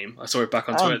that game, I saw it back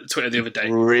on Twitter the other day.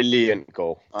 Brilliant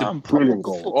goal. Brilliant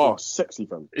goal. Oh, sexy,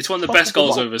 fam. It's one of the best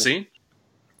goals I've ever seen.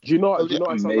 Do you know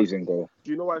amazing goal? Do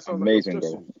you know why it sounds amazing like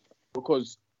goal?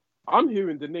 Because I'm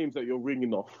hearing the names that you're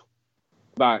ringing off,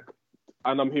 like,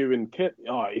 and I'm hearing,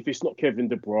 if it's not Kevin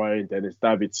De Bruyne, then it's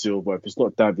David Silva. If it's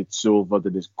not David Silva,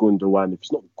 then it's Gundogan. If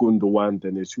it's not Gundogan,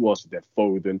 then it's who else is there?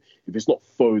 Foden. If it's not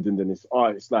Foden, then it's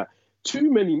like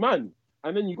too many man.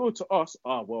 And then you go to us,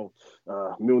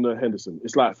 Milner, Henderson.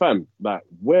 It's like, fam, like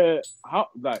when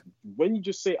you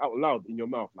just say it out loud in your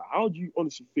mouth, like, how do you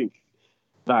honestly think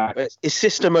that? It's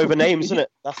system over names, isn't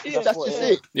it? That's just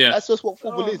it. Yeah. That's just what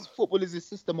football is. Football is a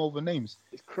system over names.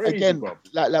 It's crazy, again, bro.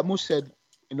 Like Mush said,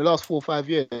 in the last 4 or 5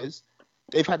 years,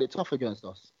 they've had it tough against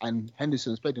us. And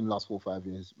Henderson's played in the last 4 or 5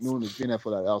 years. Milner's been there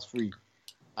for like the last 3.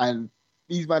 And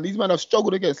these men have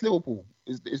struggled against Liverpool.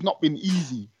 It's not been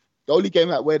easy. The only game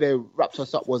where they wrapped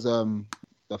us up was the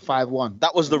 5-1.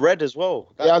 That was the red as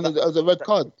well. That was a red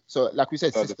card. So, like we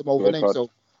said, system over name. So,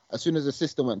 as soon as the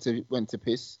system went to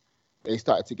piss, they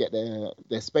started to get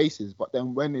their spaces. But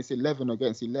then when it's 11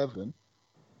 against 11,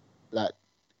 like,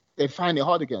 they find it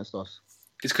hard against us.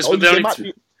 It's because we're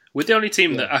the only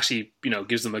team that actually,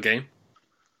 gives them a game.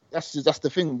 That's the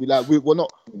thing. We're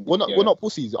not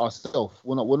pussies ourselves.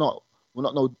 We're not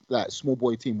no like small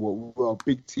boy team. We're a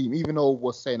big team. Even though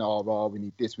we're saying, oh, we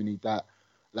need this, we need that.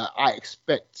 Like I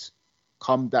expect,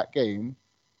 come that game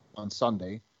on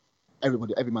Sunday,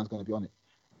 every man's gonna be on it.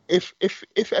 If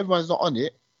everyone's not on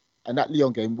it, and that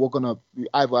Lyon game, we're gonna be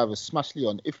either smash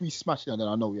Lyon. If we smash Lyon, then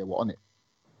I know we're on it.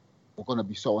 We're gonna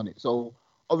be so on it. So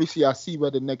obviously, I see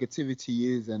where the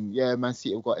negativity is, and yeah, Man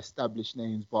City have got established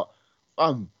names, but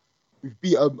we've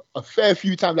beat them a fair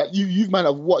few times. Like you might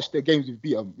have watched the games we've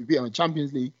beat them. We beat them in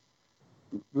Champions League.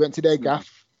 We went to their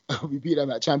gaff. We beat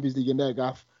them at Champions League in their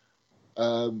gaff.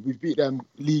 We've beat them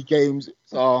league games.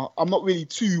 So I'm not really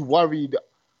too worried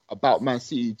about Man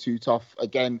City too tough.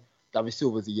 Again, David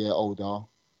Silva's a year older.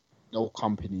 No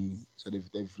company. So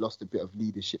they've lost a bit of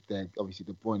leadership there. Obviously,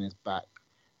 De Bruyne is back.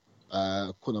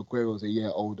 Kun Aguero's a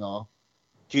year older.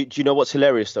 Do you know what's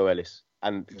hilarious though, Ellis?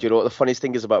 And do you know what the funniest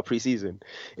thing is about pre-season?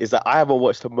 Is that I haven't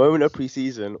watched a moment of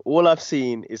pre-season. All I've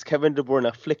seen is Kevin De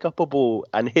Bruyne flick up a ball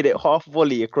and hit it half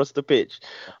volley across the pitch.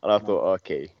 And I thought,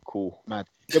 okay, cool. Mad.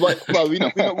 Yeah, but we know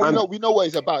what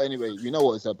it's about anyway. We know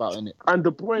what it's about, innit? And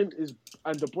De Bruyne is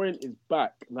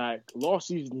back. Like last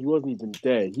season, he wasn't even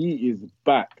there. He is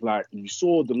back. Like you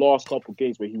saw the last couple of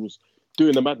games where he was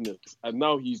doing the madness, and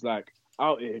now he's like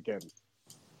out here again.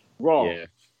 Raw. Yeah.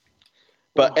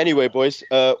 But anyway, boys,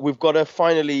 we've got to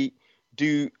finally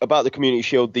do about the Community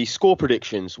Shield, the score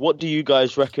predictions. What do you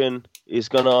guys reckon is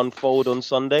going to unfold on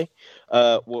Sunday?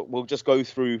 We'll just go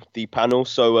through the panel.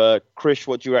 So, Krish,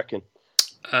 what do you reckon?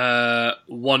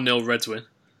 1-0 Reds win.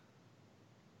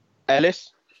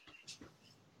 Ellis?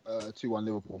 2-1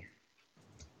 Liverpool.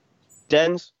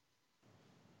 Dens?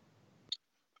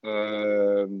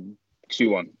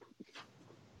 2-1.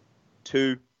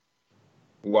 2-1.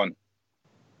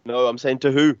 No, I'm saying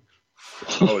to who?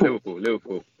 Oh,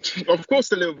 Liverpool. Of course,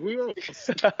 the Liverpool. We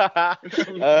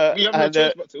have no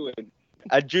choice but to win.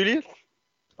 And Julian?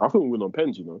 I think we'll win on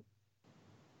pens, because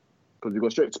we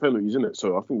got straight to penalties, isn't it?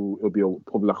 So I think it'll be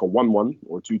probably like a 1-1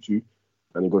 or 2-2,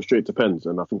 and it goes straight to pens.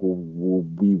 And I think we will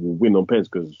win on pens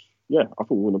because, I think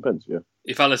we'll win on pens, yeah.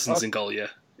 If Alisson's in goal, yeah.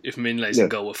 If Minlay's in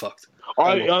goal, we're fucked.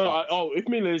 If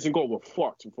Minlay's in goal, we're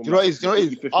fucked. Do you know what it is?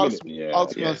 Ask me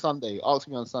on Sunday. Ask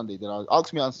me on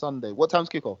Sunday. What time's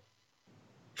kickoff?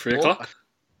 3 o'clock?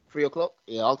 3 o'clock?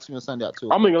 Yeah, ask me on Sunday at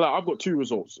 2. I'm gonna I've got 2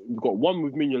 results. We've got one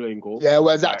with Mignolet in goal. Yeah,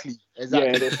 well, exactly. That's a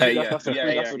quick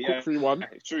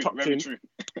 3-1. True, Tucked very in. true.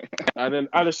 And then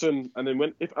Alisson,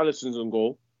 if Alisson's on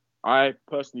goal, I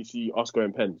personally see us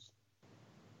going pens.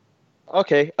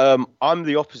 Okay, I'm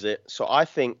the opposite. So I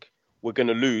think we're going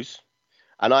to lose.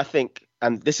 And I think,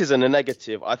 and this isn't a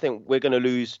negative, I think we're going to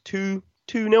lose 2-0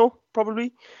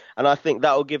 probably. And I think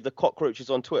that will give the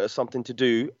cockroaches on Twitter something to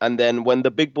do. And then when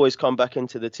the big boys come back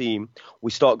into the team,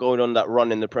 we start going on that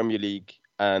run in the Premier League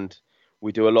and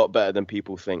we do a lot better than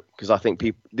people think. Because I think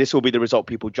this will be the result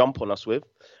people jump on us with.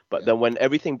 But then when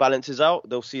everything balances out,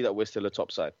 they'll see that we're still a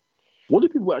top side. What do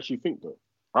people actually think though?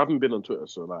 I haven't been on Twitter,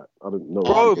 so I don't know.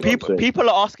 Bro, people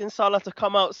are asking Salah to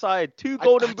come outside. 2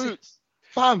 golden boots.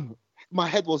 Fam, my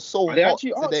head was so hot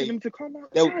actually today. asking him to come outside.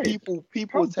 There were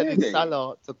people telling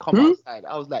Salah to come outside.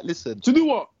 I was like, listen. To do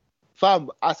what? Fam,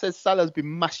 I said Salah's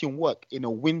been mashing work in a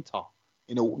winter,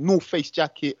 in a North Face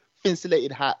jacket,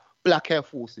 insulated hat, black Air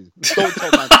Forces. Don't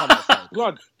tell man to come outside.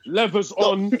 God, levers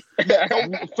on.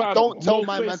 Don't tell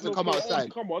my man to come outside.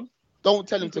 Come on. Don't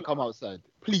tell him to come outside.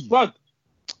 Please. Blood.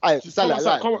 Salah,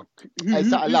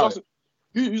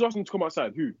 who's asking to come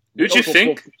outside? Who? Who do you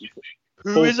think?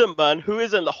 Who isn't, man? Who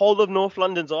isn't? The whole of North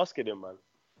London's asking him, man.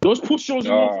 Those push shows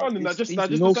in North London that just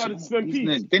decided to spend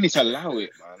peas. They need to allow it,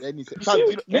 man.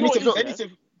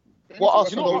 What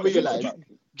Arsenal don't realise?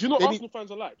 Do you know what Arsenal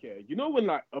fans are like? Yeah, you know when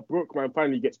like a broke man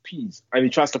finally gets peas and he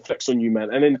tries to flex on you,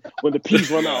 man, and then when the peas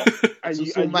run out and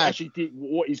you actually think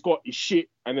what he's got is shit,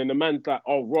 and then the man's like,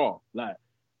 oh raw, like,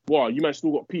 wow, you man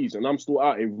still got peas, and I'm still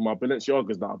out here with my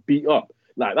Balenciagas that are beat up.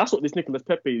 Like that's what this Nicolas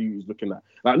Pepe is looking at.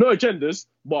 Like no agendas,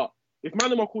 but if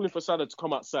man are calling for Salah to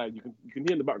come outside, you can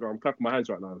hear in the background I'm clapping my hands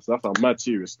right now. So that's I'm mad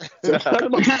serious. So if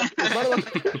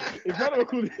man are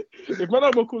calling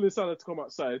Salah to come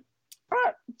outside,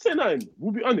 say nothing.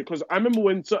 We'll be on it because I remember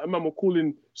when certain man were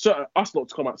calling us not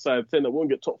to come outside, saying that we won't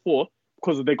get top 4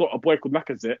 because they got a boy called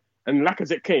Lacazette, and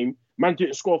Lacazette came. Man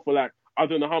didn't score for like I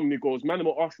don't know how many goals. Man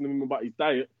were asking him about his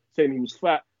diet, saying he was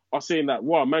fat. Are saying that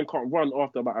wow, man can't run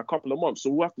after about a couple of months.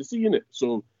 So we'll have to see in it.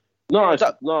 So. Nah.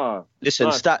 Listen,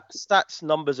 stats,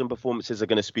 numbers, and performances are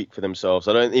going to speak for themselves.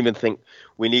 I don't even think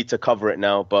we need to cover it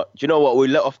now. But do you know what? We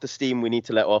let off the steam we need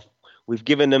to let off. We've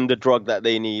given them the drug that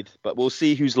they need. But we'll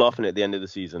see who's laughing at the end of the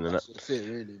season. That's it,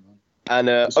 really, man. And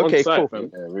It's okay, on site, cool.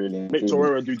 fam. Yeah, really. Make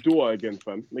Torreira do Dua again,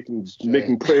 fam. Make him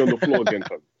pray on the floor again,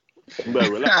 fam. No,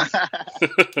 relax.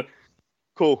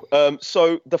 Cool.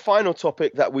 So the final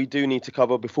topic that we do need to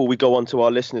cover before we go on to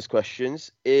our listeners'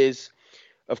 questions is,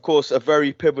 of course, a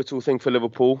very pivotal thing for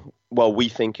Liverpool. Well, we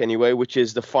think anyway, which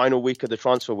is the final week of the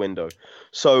transfer window.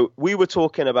 So we were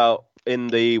talking about in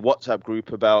the WhatsApp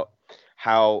group about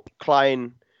how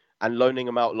Klein and loaning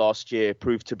him out last year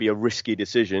proved to be a risky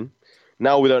decision.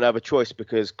 Now we don't have a choice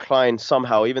because Klein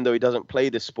somehow, even though he doesn't play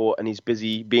this sport and he's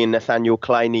busy being Nathaniel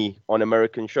Kleiny on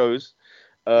American shows,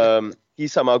 he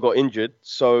somehow got injured.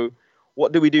 So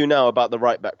what do we do now about the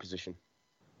right back position?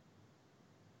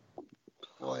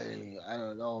 Boy, I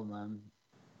don't know, man.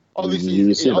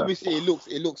 You see Obviously,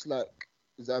 it looks like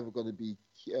it's either going to be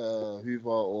Hoover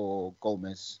or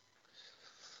Gomez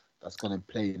that's going to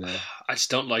play there. I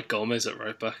just don't like Gomez at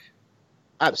right back.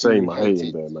 Same, Absolutely I hate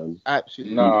him there, man.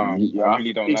 Absolutely. No, I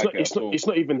really don't like it. It's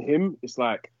not even him. It's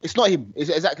like It's not him.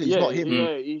 It's not him.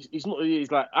 Yeah, he's not.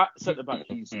 He's like at centre back.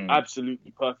 He's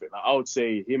absolutely perfect. Like, I would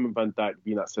say him and Van Dijk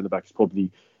being at centre back is probably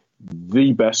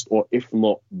the best, or if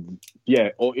not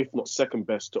second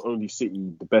best to only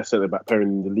City, the best centre back pairing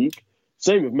in the league.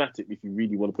 Same with Matip if you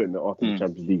really want to put him there after the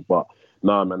Champions League. But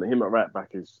nah, man, him at right back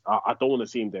is. I don't want to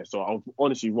see him there. So I would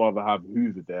honestly rather have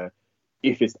Hoover there.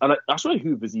 If it's, and I swear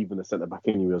Hoover's even a centre back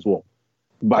anyway as well.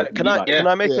 But Can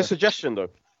I make a suggestion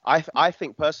though? I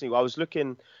think personally, I was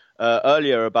looking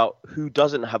earlier about who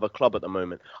doesn't have a club at the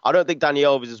moment. I don't think Dani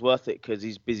Alves is worth it because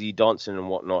he's busy dancing and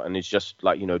whatnot, and he's just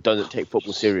like, doesn't take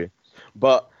football serious.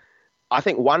 But I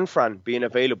think Juanfran being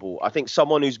available, I think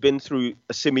someone who's been through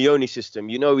a Simeone system,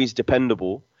 he's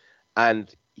dependable,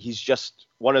 and he's just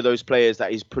one of those players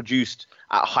that he's produced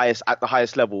at the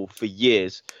highest level for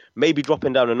years. Maybe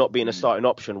dropping down and not being a starting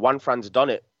option. Juanfran's done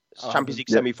it. Champions League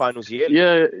semi-finals yearly.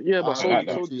 Yeah, but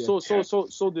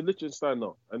so did Liechtenstein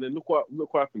now, and then look what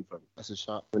happened, fam. That's a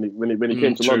shot. When he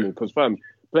came to London, because fam,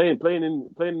 playing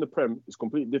in the Prem is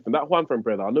completely different. That Juanfran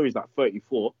brother, I know he's like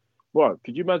 34. Bro,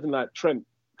 could you imagine like Trent?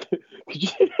 could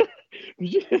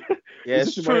you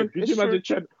it's true. Could you imagine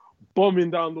Trent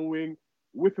bombing down the wing,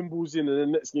 whipping balls in, and the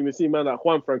next game you see man like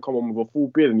Juanfran come on with a full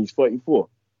beard and he's 34.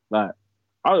 Like,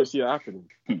 I don't see that happening.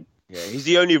 Yeah, he's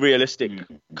the only realistic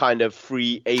kind of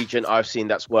free agent I've seen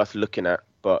that's worth looking at.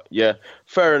 But yeah,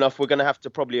 fair enough. We're going to have to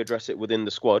probably address it within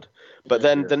the squad. But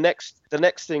then the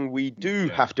next thing we do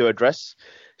have to address,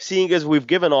 seeing as we've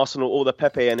given Arsenal all the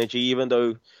Pepe energy, even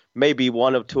though maybe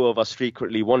one or two of us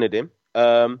secretly wanted him,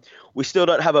 we still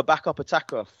don't have a backup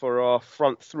attacker for our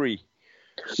front three.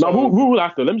 So, now we'll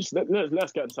have to. Let's get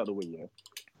this out of the way. Yeah,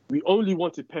 we only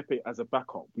wanted Pepe as a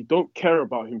backup. We don't care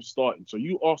about him starting. So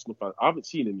you Arsenal fans, I haven't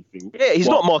seen anything. Yeah, he's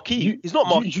not marquee. He's not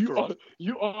marquee.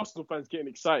 You Arsenal fans getting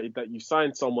excited that you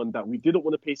signed someone that we didn't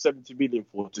want to pay 70 million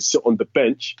for to sit on the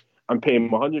bench and pay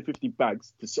him 150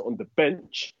 bags to sit on the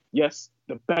bench. Yes,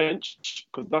 the bench,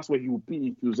 because that's where he would be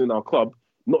if he was in our club.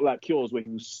 Not like Kjors where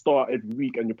he will start every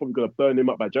week and you're probably gonna burn him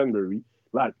up by January.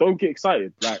 Like, don't get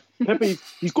excited. Like, Pepe,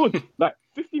 he's good. Like,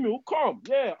 50 mil, calm.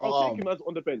 Yeah, I'll take him as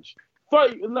on the bench.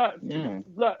 30,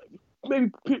 like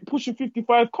maybe pushing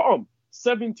 55, calm.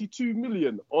 72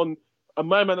 million on a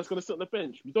my man that's going to sit on the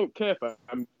bench. We don't care for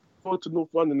him. Go to North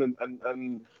London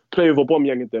and play with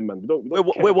Aubameyang and them, man.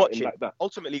 We're watching. Like that.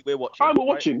 Ultimately, we're watching. I'm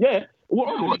watching, yeah.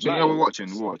 We're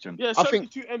watching. Yeah,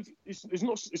 72 M's is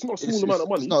not a small amount of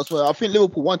money. It's not small. I think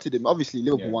Liverpool wanted him. Obviously,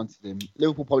 Liverpool wanted him.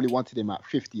 Liverpool probably wanted him at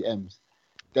 50 M's.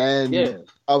 Then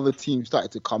other teams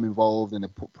started to come involved and the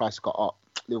price got up.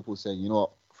 Liverpool said, you know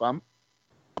what, fam?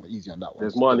 I'm easy on that one.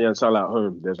 There's Mane and Salah at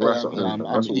home. There's Rice at home.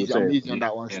 I'm easy on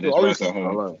that one.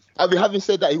 Having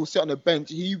said that, he will sit on the bench.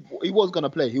 He was going to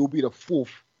play. He will be the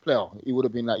fourth player. He would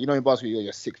have been like, in basketball,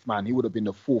 you're sixth man. He would have been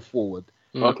the fourth forward.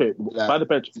 Okay, by the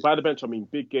bench, I mean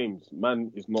big games.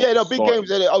 Man is not. Yeah, no, big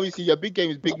games. Obviously, big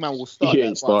games, big man will start. He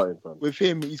ain't starting, fam. With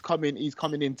him, he's coming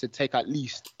in to take at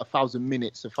least 1,000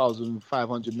 minutes,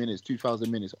 1,500 minutes,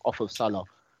 2,000 minutes off of Salah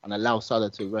and allow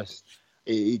Salah to rest.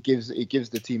 It gives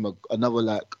the team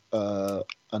another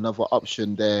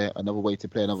option there, another way to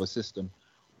play another system.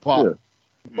 But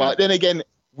then again,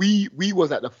 we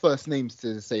was at the first names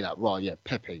to say that,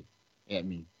 Pepe. Yeah,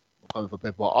 me. Coming for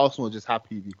Pep, but Arsenal are just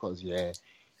happy because he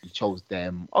chose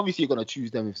them. Obviously, you're gonna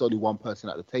choose them if there's only one person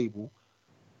at the table.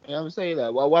 You know what I'm saying?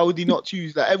 Like, why would he not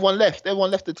choose that? Everyone left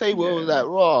the table. It was like,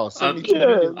 raw.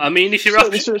 I mean, if your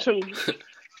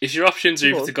options are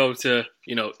either to go to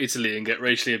Italy and get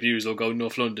racially abused or go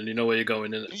North London, you know where you're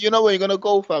going. Innit? You know where you're gonna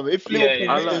go, fam. If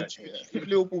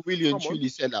Liverpool really and truly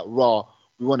said that,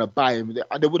 we want to buy him,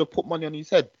 they would have put money on his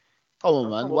head. Come on,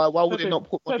 man. Why would they not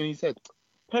put money on his head?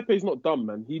 Pepe's not dumb,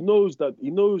 man. He knows that. He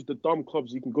knows the dumb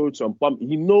clubs he can go to and bum.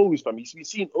 He knows, fam. He's been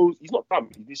seeing O's. He's not dumb.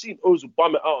 He's been seeing O's who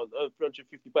bum it out and earn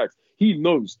 350 bags. He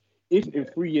knows if in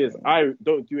 3 years I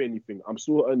don't do anything, I'm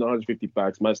still earning 150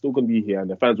 bags. Man, still gonna be here, and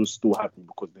the fans will still have me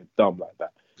because they're dumb like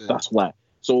that. Yeah. That's why.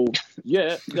 So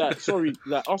yeah, sorry,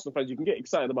 Arsenal fans, you can get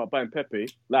excited about buying Pepe.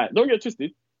 Like, don't get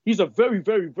twisted. He's a very,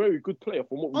 very, very good player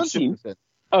from what we've 100%. Seen.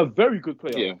 A very good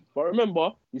player. Yeah. But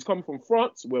remember, he's coming from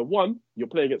France, where 1, you're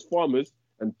playing against farmers.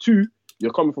 And 2,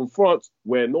 you're coming from France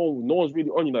where no one's really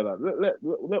on you like that.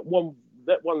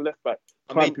 Let one left back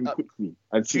climb him quickly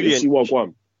and see what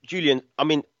going. Julian, I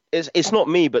mean, it's not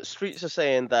me, but streets are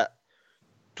saying that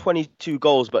 22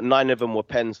 goals, but 9 of them were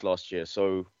pens last year.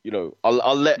 So,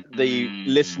 I'll let the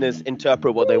listeners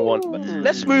interpret what they want. But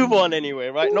let's move on anyway,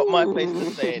 right? Not my place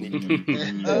to say anything.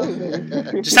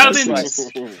 Just out of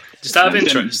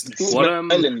interest.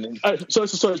 What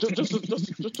Sorry,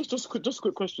 just a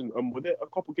quick question. Were there a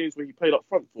couple games where he played up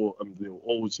front for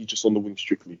or was he just on the wing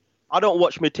strictly? I don't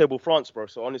watch mid-table France, bro.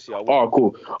 So honestly, I wouldn't. Oh,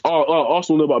 cool.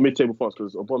 Arsenal know about mid-table France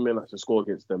because Aubameyang likes to score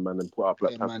against them, man, and put up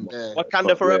Black Panther.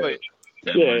 Wakanda forever.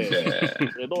 Yeah,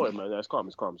 don't worry, man. It's calm.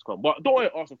 But don't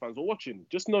worry, Arsenal fans. We're watching.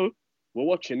 Just know we're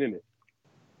watching, innit?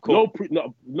 Cool.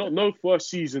 No first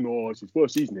season or it's his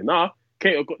first season.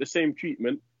 Kato got the same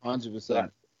treatment. 100%.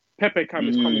 Pepe Cam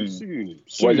is coming soon.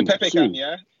 Well, the Pepe Cam,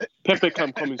 yeah? Pepe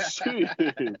Cam coming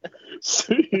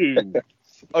soon.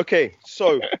 Okay,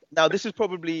 so now this is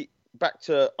probably back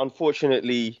to,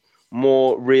 unfortunately,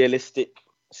 more realistic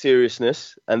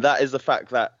seriousness. And that is the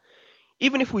fact that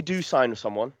even if we do sign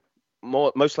someone,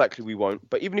 most likely we won't,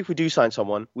 but even if we do sign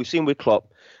someone, we've seen with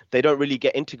Klopp, they don't really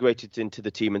get integrated into the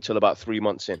team until about 3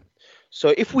 months in.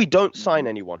 So if we don't sign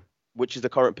anyone, which is the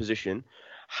current position,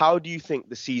 how do you think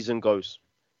the season goes?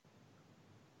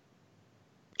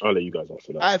 I'll let you guys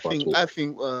answer that. I think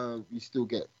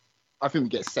we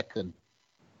get second.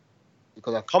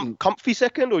 Because I think... comfy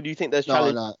second, or do you think there's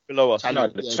challenge below us?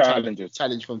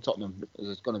 Challenge from Tottenham.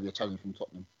 There's going to be a challenge from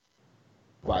Tottenham.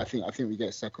 But I think we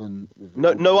get second.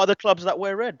 No other clubs that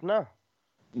wear red, no.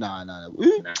 Nah.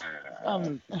 We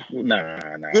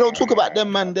don't talk about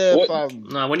them, man. There, fam.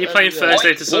 No, when you're playing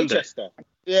Thursday to Sunday.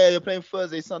 Yeah, you're playing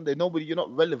Thursday, Sunday. You're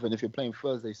not relevant if you're playing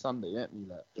Thursday, Sunday. You get me?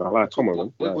 Come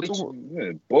on,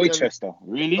 man. Boychester,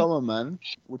 really? Come on, man.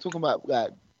 We're talking about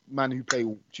man who play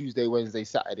Tuesday, Wednesday,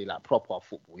 Saturday, proper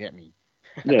football. You get me?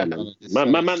 Yeah, man.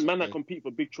 man that compete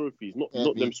for big trophies, not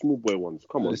them small boy ones.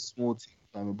 Come on, small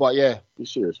team. But yeah, be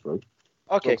serious, bro.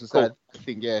 Okay, cool.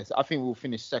 I think we'll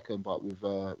finish second, but with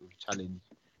challenge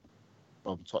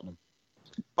from Tottenham.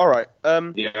 All right. Go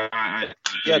ahead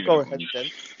then.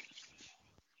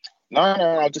 No,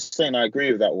 I was just saying I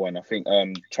agree with that one. I think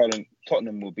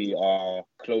Tottenham will be our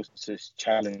closest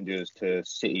challengers to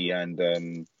City and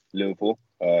Liverpool.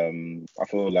 I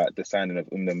feel like the signing of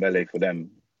Ndombele for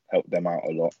them helped them out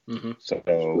a lot. Mm-hmm.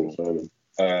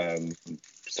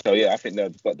 So yeah, I think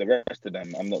but the rest of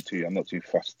them, I'm not too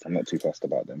fussed. I'm not too fussed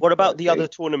about them. What about the other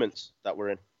tournaments that we're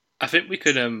in? I think we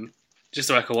could just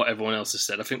to echo what everyone else has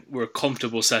said. I think we're a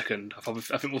comfortable second. I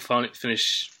think we'll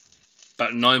finish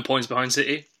about 9 points behind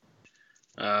City.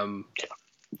 And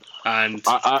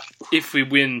if we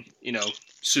win,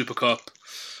 Super Cup,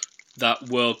 that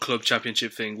World Club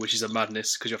Championship thing, which is a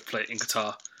madness because you have to play it in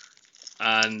Qatar,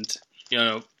 and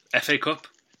FA Cup,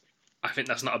 I think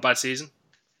that's not a bad season.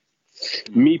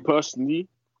 Me personally,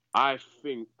 I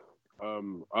think I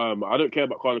don't care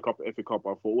about Carling Cup or FA Cup.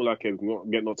 For all I care, we can not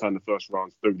get knocked out in the first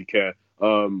round. Don't really care.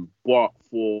 But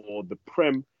for the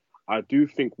Prem, I do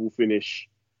think we'll finish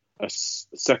a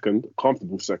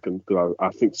comfortable second, because I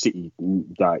think City,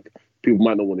 people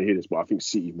might not want to hear this, but I think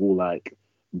City will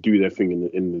do their thing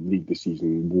in the league this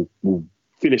season. We'll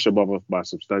finish above us by a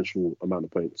substantial amount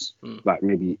of points,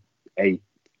 maybe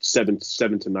 7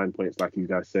 to 9 points, like you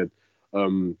guys said.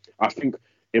 I think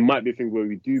it might be a thing where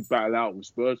we do battle out with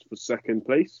Spurs for second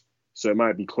place, so it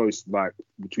might be close,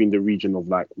 between the region of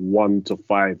 1 to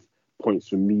 5 points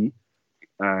for me.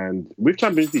 And with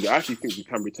Champions League, I actually think we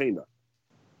can retain that.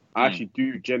 I actually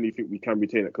do generally think we can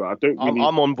retain it, because I don't really...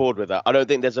 I'm on board with that. I don't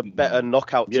think there's a better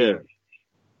knockout team.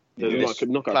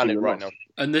 Knockout planet team right now.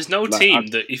 And there's no team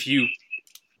that if you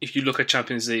look at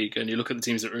Champions League and you look at the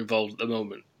teams that are involved at the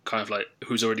moment, kind of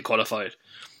who's already qualified,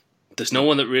 there's no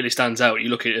one that really stands out. You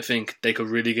look at it and think they could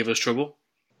really give us trouble.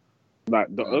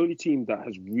 The only team that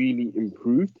has really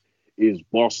improved is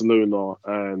Barcelona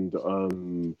and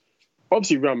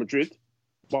obviously Real Madrid.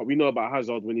 But we know about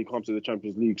Hazard when he comes to the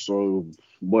Champions League, so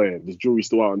the jury's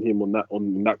still out on him in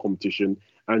that competition.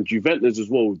 And Juventus as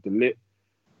well, the lit.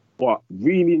 But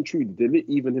really and truly,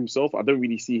 even himself, I don't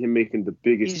really see him making the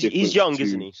biggest difference. He's young,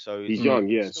 isn't he? So he's young,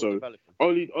 yeah. So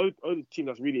only team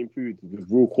that's really improved with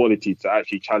real quality to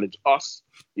actually challenge us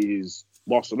is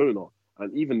Barcelona.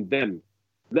 And even then,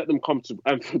 let them come to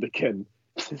Anfield again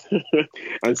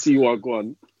and see what I've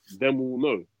gone. Then we'll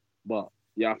know. But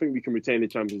yeah, I think we can retain the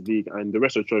Champions League and the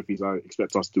rest of the trophies. I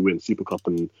expect us to win Super Cup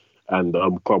and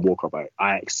Club World Cup.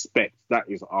 I expect that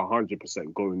is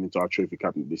 100% going into our trophy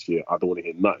cabinet this year. I don't want to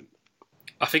hear nothing.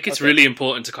 I think it's really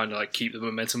important to kind of like keep the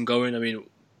momentum going. I mean,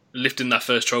 lifting that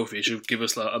first trophy should give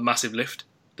us like a massive lift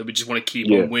that we just want to keep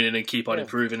on winning and keep on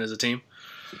improving as a team.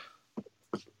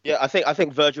 Yeah, I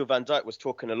think Virgil van Dijk was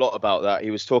talking a lot about that.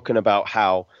 He was talking about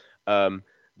how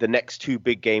the next 2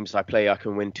 big games I play, I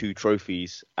can win 2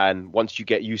 trophies. And once you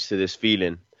get used to this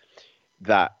feeling,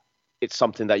 that it's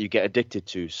something that you get addicted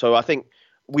to. So I think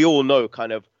we all know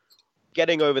kind of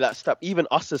getting over that step, even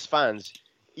us as fans,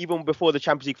 even before the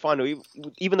Champions League final,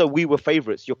 even though we were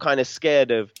favourites, you're kind of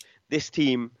scared of this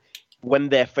team when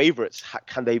they're favourites.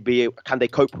 Can they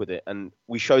cope with it? And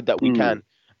we showed that we can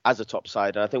as a top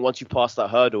side. And I think once you pass that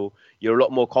hurdle, you're a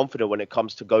lot more confident when it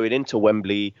comes to going into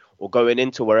Wembley or going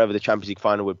into wherever the Champions League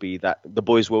final would be, that the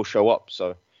boys will show up.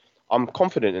 So I'm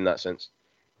confident in that sense.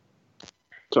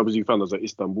 Champions League finals at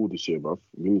Istanbul this year, bruv.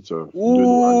 We need to do a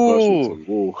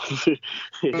little anniversary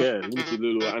thing. Yeah, we need to do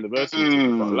a little anniversary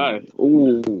thing. Can't lie.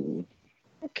 Ooh.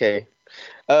 Okay.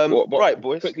 But right,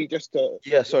 boys. Quickly,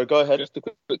 sorry, go ahead.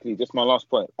 Just my last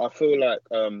point. I feel like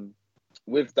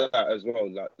with that as well,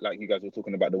 like you guys were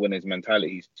talking about the winners'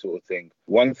 mentality sort of thing.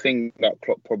 One thing that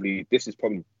Klopp this is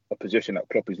probably a position that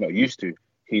Klopp is not used to.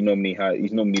 He's normally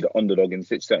the underdog in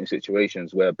certain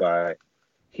situations whereby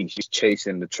he's just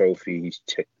chasing the trophy, he's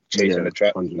chasing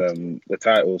the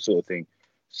title sort of thing.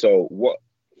 So what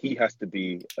he has to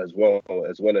be as well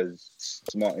as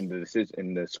smart in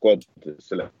the squad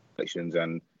selections,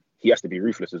 and he has to be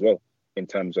ruthless as well in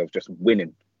terms of just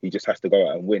winning. He just has to go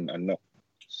out and win and not.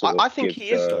 I think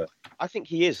he is, though. I think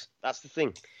he is. That's the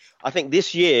thing. I think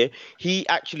this year,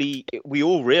 we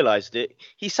all realised it,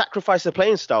 he sacrificed the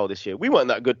playing style this year. We weren't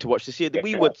that good to watch this year.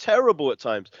 We were terrible at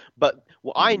times. But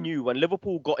what I knew when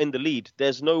Liverpool got in the lead,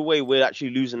 there's no way we're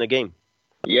actually losing a game.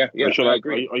 Yeah, I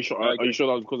agree. Are you sure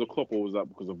that was because of Klopp or was that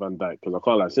because of Van Dijk? Because I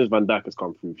can't lie, since Van Dijk has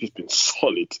come through, he's been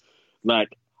solid.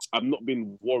 Like, I've not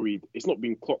been worried. It's not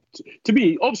been Klopp. To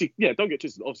me, obviously, yeah, don't get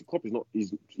twisted. Obviously, Klopp is not.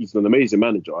 He's an amazing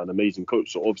manager, an amazing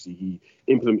coach. So obviously,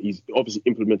 he's obviously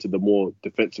implemented the more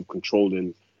defensive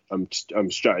controlling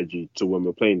strategy to when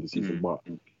we're playing this season. But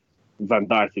Van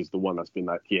Dijk is the one that's been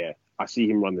like, yeah, I see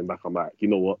him running back. I'm like, you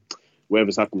know what?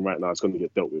 Whatever's happening right now, it's going to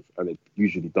get dealt with, and it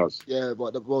usually does. Yeah,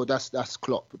 but that's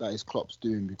Klopp. That is Klopp's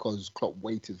doing because Klopp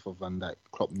waited for Van Dijk.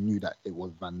 Klopp knew that it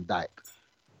was Van Dijk.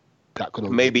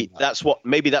 Maybe that's not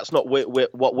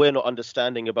what we're not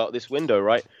understanding about this window,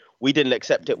 right? We didn't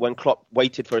accept it when Klopp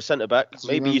waited for a centre back.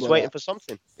 Maybe he's waiting for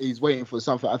something. He's waiting for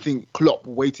something. I think Klopp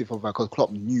waited for that because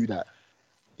Klopp knew that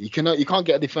you can't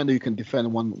get a defender who can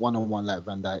defend one-on-one like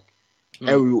Van Dijk.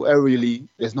 Aerially,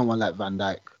 there's no one like Van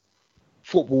Dijk.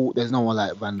 Football, there's no one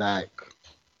like Van Dijk.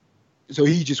 So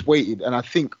he just waited, and I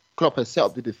think Klopp has set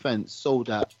up the defence so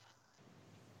that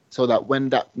when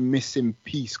that missing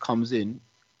piece comes in,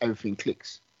 everything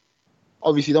clicks.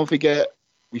 Obviously, don't forget,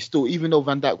 we still, even though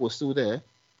Van Dijk was still there,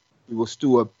 we were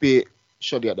still a bit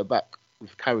shoddy at the back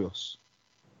with Karius.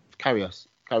 We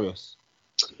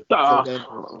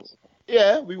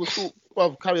were still.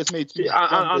 Well, Karius made two.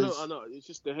 I know. It's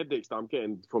just the headaches that I'm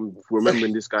getting from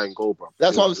remembering this guy in goal, bro.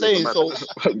 That's what I'm saying. So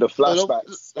the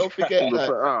flashbacks. Don't forget.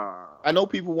 I know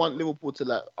people want Liverpool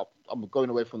to I'm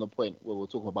going away from the point where we're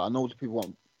talking about. I know people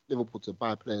want Liverpool to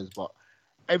buy players, but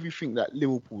everything that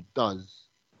Liverpool does,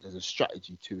 there's a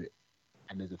strategy to it,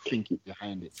 and there's a thinking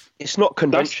behind it. It's not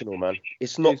conventional, man.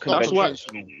 It's not conventional.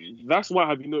 That's why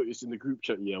have you noticed in the group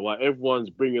chat, while everyone's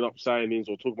bringing up signings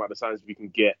or talking about the signings we can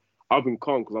get, I've been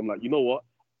calm because I'm like, you know what?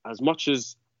 As much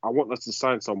as I want us to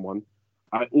sign someone,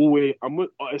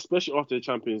 especially after the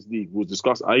Champions League, we'll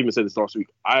discuss. I even said this last week.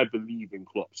 I believe in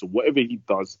Klopp, so whatever he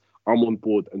does, I'm on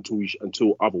board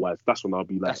until otherwise. That's when I'll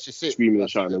be like screaming and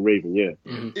shouting and raving. Yeah.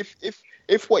 Mm-hmm.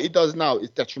 If what he does now is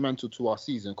detrimental to our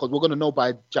season, because we're going to know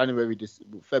by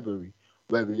February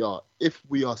where we are. If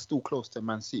we are still close to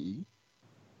Man City,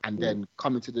 and then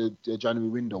coming to the January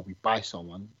window, we buy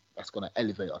someone that's going to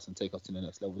elevate us and take us to the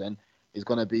next level, then it's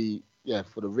going to be,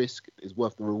 for the risk, the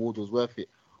reward was worth it.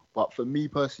 But for me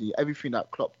personally, everything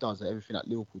that Klopp does and everything that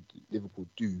Liverpool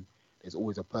do, there's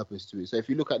always a purpose to it. So if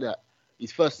you look at that,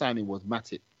 his first signing was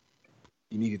Matip.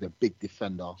 He needed a big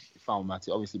defender. He found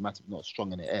Matip. Obviously, Matip's not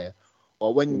strong in the air.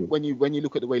 But when you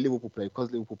look at the way Liverpool play, because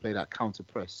Liverpool play that counter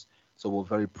press, so we're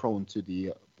very prone to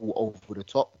the ball over the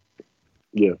top.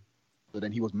 Yeah. So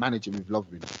then he was managing with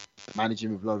Lovren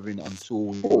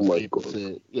until he Oh was my able God.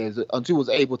 to, until he was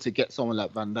able to get someone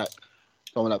like Van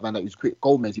Dijk who's quick.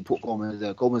 Gomez, he put Gomez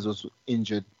there. Gomez was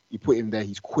injured. He put him there.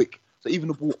 He's quick. So even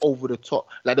the ball over the top,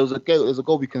 like there was a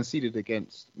goal we conceded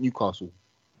against Newcastle,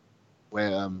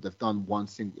 where they've done one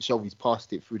single. Shelby's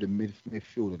passed it through the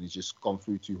midfield and it's just gone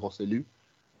through to Hosselu.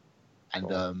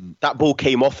 And that ball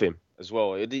came off him as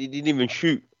well. He didn't even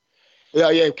shoot. Yeah,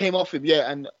 it came off him.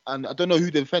 Yeah, and I don't know who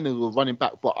the defenders were running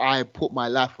back, but I put my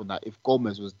life on that. If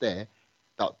Gomez was there,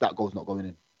 that goal's not going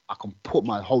in. I can put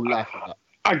my whole life on that.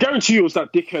 I guarantee you it was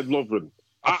that dickhead Lovren.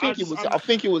 I think it was him. I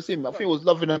think it was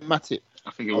Lovren and Matip.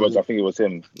 I think it was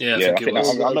him. Yeah, I think it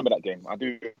was. I remember that game. I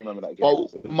do remember that game. Well,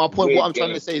 my point, what I'm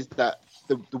trying to say is that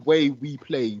the way we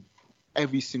play,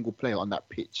 every single player on that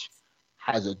pitch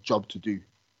has a job to do,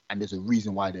 and there's a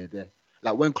reason why they're there.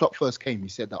 Like when Klopp first came, he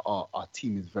said that our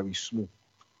team is very small.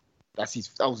 That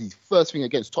was his first thing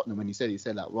against Tottenham when he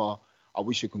said like, well, I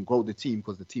wish you can grow the team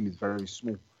because the team is very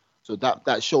small. So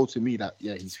that showed to me that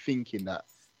he's thinking that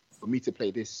for me to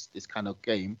play this kind of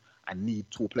game, I need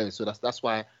tall players. So that's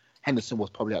why Henderson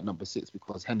was probably at number 6,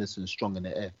 because Henderson's strong in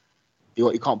the air.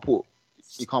 He can't put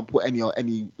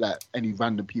any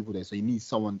random people there. So he needs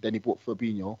someone. Then he brought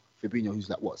Fabinho who's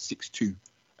like 6'2",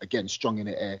 again strong in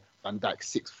the air. Van Dijk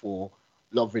 6'4".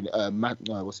 Lovren,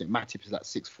 Matip is like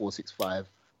 6'4", 6'5".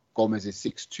 Gomez is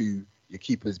 6'2". Your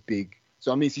keeper's big.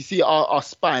 So I mean, you see our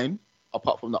spine,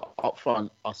 apart from the up front,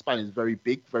 our spine is very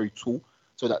big, very tall.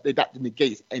 So that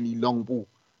negates any long ball.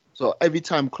 So every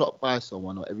time Klopp buys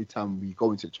someone, or every time we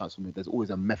go into the transfer window, there's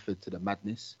always a method to the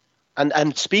madness.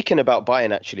 And speaking about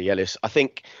buying, actually, Ellis, I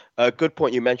think a good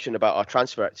point you mentioned about our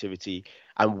transfer activity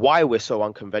and why we're so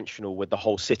unconventional with the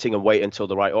whole sitting and wait until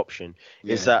the right option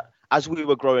is that as we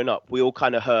were growing up, we all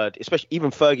kind of heard, especially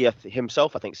even Fergie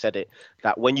himself, I think, said it,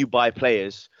 that when you buy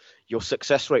players, your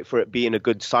success rate for it being a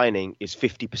good signing is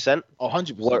 50%.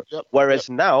 100%. Whereas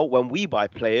now, when we buy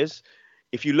players,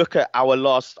 if you look at our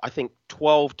last, I think,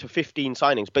 12 to 15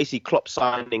 signings, basically Klopp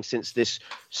signing since this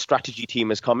strategy team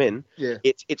has come in,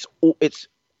 it's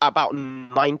about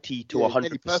 90 to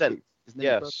 100%.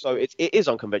 Yeah, so it is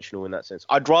unconventional in that sense.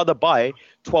 I'd rather buy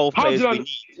 12 players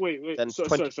we need than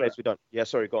 20 players we don't. Yeah,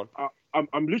 sorry, go on.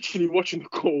 I'm literally watching the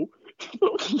call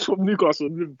from Newcastle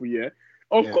and Liverpool, yeah?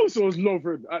 Of course it was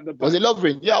Lovren at the back. Was it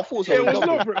Lovren? Yeah, I thought so. It was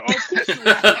Lovren. Of course it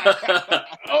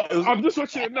was. I'm just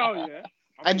watching it now, yeah?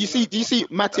 And do you see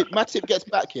Matip gets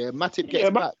back here? Matip gets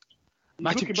back.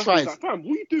 Matip tries. Like, fam,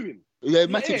 what are you doing? Yeah,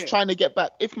 Matip's trying to get back.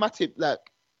 If Matip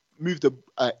moved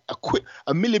a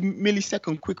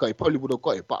millisecond quicker, he probably would have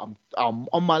got it. But I'm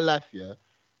on my life,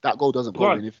 that goal doesn't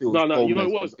go in. It feels no. You know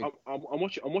what?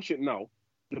 I'm watching it now.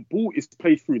 The ball is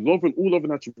played through. Lovren, all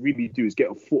Lovren had to really do is get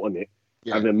a foot on it,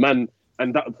 and then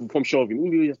that from Shelvin,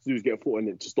 all he has to do is get a foot on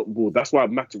it to stop the ball. That's why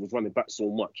Matip was running back so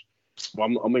much. But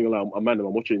I'm not gonna lie, I'm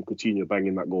watching Coutinho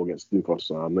banging that goal against Newcastle.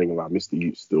 So I'm not gonna lie, I miss the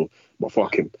youth still, but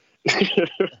fuck him.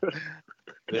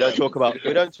 We don't talk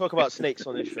about snakes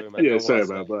on this show, man. Yeah, sorry,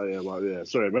 man.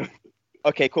 Sorry, man.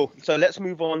 Okay, cool. So let's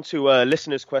move on to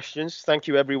listeners' questions. Thank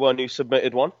you, everyone who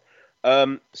submitted one.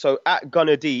 So at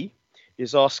Gunner D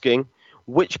is asking,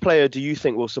 which player do you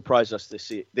think will surprise us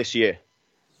this year?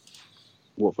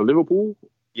 What, for Liverpool?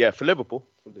 Yeah, for Liverpool.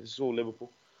 This is all Liverpool.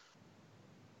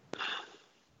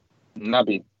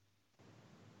 Naby.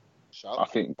 I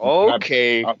think.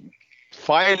 Okay.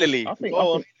 Finally. I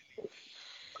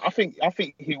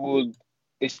think he will.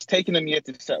 It's taken him a year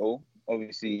to settle.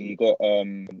 Obviously, he got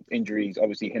injuries.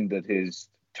 Obviously, hindered his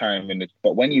time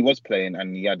But when he was playing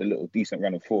and he had a little decent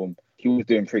run of form, he was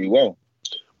doing pretty well.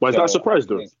 But is that a surprise,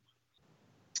 though?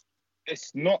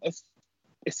 It's not.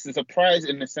 It's a surprise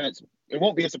in the sense. It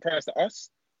won't be a surprise to us,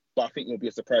 but I think it'll be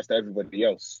a surprise to everybody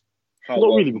else. Not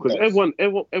really, because everyone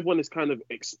is kind of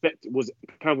was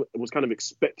kind of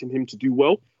expecting him to do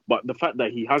well, but the fact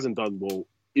that he hasn't done well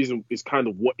is kind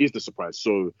of what is the surprise.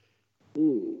 So,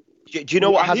 do you know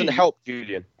what hasn't helped,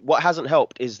 Julian? What hasn't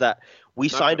helped is that we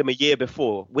signed him a year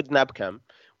before with Nabcam.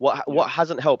 What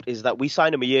hasn't helped is that we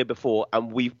signed him a year before,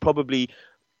 and we've probably,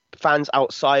 fans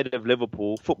outside of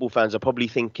Liverpool, football fans, are probably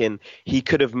thinking he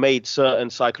could have made certain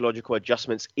psychological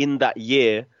adjustments in that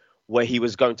year where he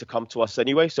was going to come to us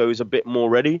anyway. So he was a bit more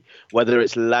ready, whether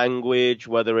it's language,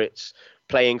 whether it's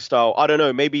playing style. I don't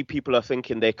know. Maybe people are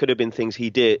thinking there could have been things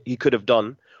he could have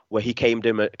done where he came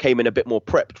in a bit more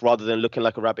prepped rather than looking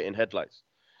like a rabbit in headlights.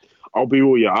 I'll be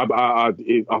real, yeah. I'll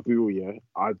be real, yeah.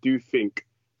 I do think,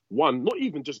 one, not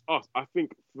even just us, I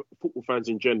think football fans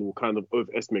in general kind of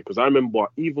overestimate, because I remember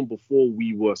even before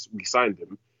we signed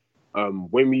him,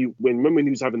 when he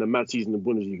was having a mad season in the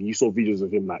Bundesliga, you saw videos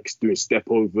of him like doing step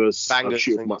overs,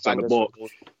 shooting from outside the box,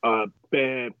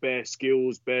 bare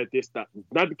skills, bare this, that.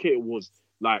 Naby Keita was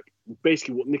like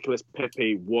basically what Nicolas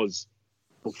Pepe was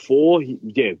before.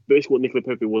 Basically what Nicolas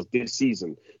Pepe was this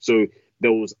season. So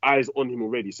there was eyes on him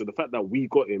already. So the fact that we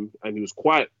got him and he was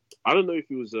quite, I don't know if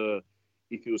he was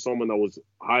someone that was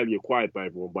highly acquired by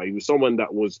everyone, but he was someone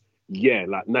that was,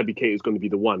 like Naby Keita is going to be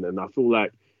the one. And I feel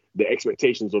like the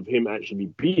expectations of him actually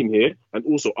being here and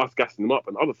also us gassing him up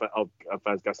and other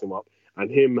fans gassing him up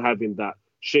and him having that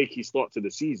shaky start to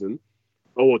the season,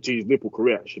 or to his Liverpool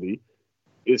career actually,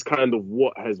 is kind of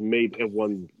what has made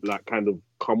everyone like kind of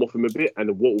come off him a bit. And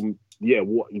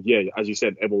as you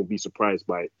said, everyone will be surprised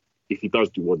by it if he does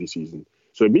do well this season.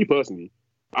 So me personally,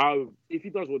 if he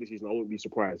does well this season, I won't be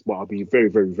surprised, but I'll be very,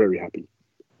 very, very happy.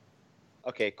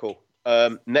 Okay, cool.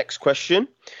 Next question.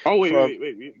 Oh, wait.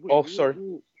 Oh, sorry.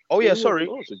 Oh, yeah, sorry.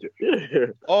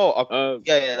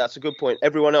 Yeah, that's a good point.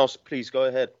 Everyone else, please go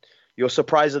ahead. Your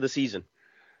surprise of the season.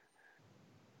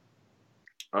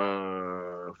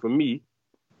 For me,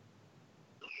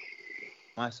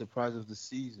 my surprise of the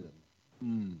season.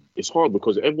 It's hard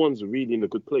because everyone's really in a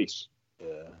good place.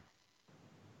 Yeah.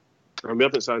 And we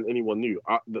haven't signed anyone new.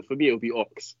 For me, it'll be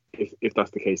Ox. If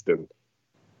that's the case, then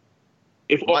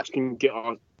if Ox can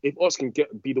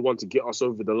be the one to get us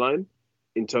over the line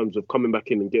in terms of coming back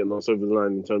in and getting us over the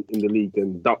line in the league,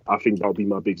 then I think that'll be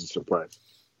my biggest surprise.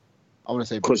 I want to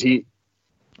say because he.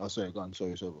 Oh, sorry, go on.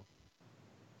 Sorry, it's over.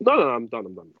 No, I'm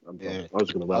done. Yeah. I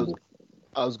was going to ramble.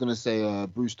 I was going to say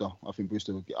Brewster. I think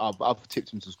Brewster will get. I've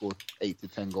tipped him to score 8 to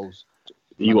 10 goals.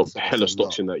 You got hella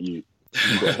stocks in that. You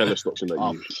got hella stocks in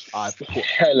that. I've put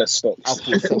hella stocks. I've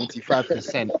put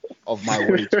 75% of my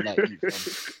wage in that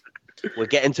youth. We're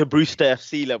getting to Brewster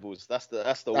FC levels. That's the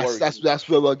worry. That's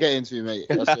where we're getting to, mate.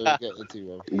 That's where we're getting to,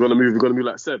 bro. We're gonna move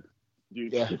like Seb.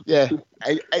 Yeah.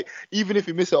 Even if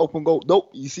you miss an open goal,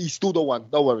 nope. You see, he still don't want.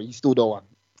 Don't worry, he still don't want.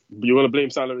 You want to blame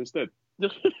Salah instead?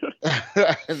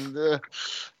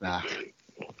 Nah.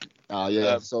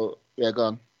 Yeah. So go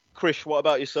on. Chris, what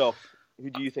about yourself? Who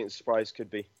do you think the surprise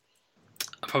could be?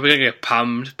 I'm probably gonna get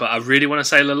pammed, but I really want to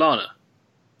say Lallana.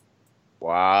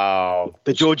 Wow.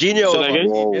 The Jorginho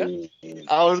one. Yeah?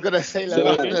 I was going to say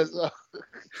Lallana as well.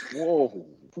 Whoa.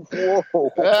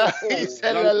 He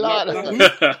said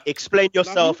Lallana. Explain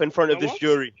yourself in front of this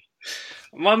jury.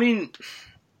 Well, I mean,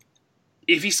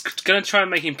 if he's going to try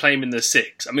and make him play him in the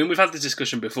 6, I mean, we've had this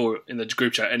discussion before in the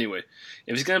group chat anyway.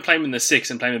 If he's going to play him in the 6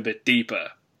 and play him a bit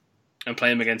deeper and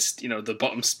play him against, the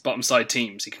bottom side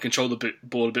teams, he can control the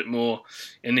ball a bit more,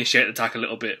 initiate the attack a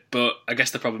little bit. But I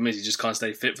guess the problem is he just can't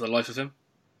stay fit for the life of him.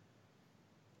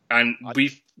 And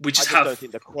we just don't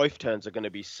think the Cruyff turns are going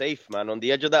to be safe, man. On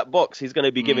the edge of that box, he's going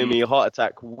to be giving me a heart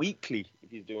attack weekly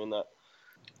if he's doing that.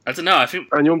 I don't know. I think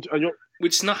we've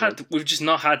just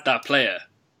not had that player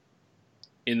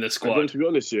in the squad. And to be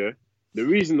honest, the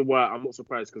reason why I'm not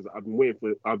surprised because I've been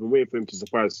waiting for him to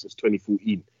surprise since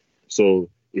 2014. So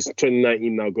it's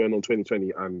 2019 now, going on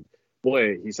 2020, and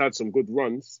boy, he's had some good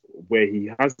runs where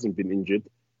he hasn't been injured,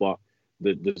 but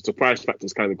the surprise factor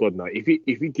is kind of gone now. If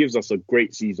he gives us a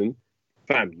great season,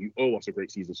 fam, you owe us a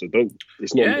great season. So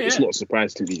it's not a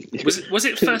surprise to me. Was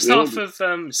it first half of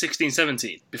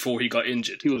 16-17 before he got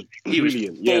injured? He was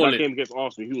brilliant. That game against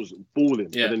Arsenal, he was balling,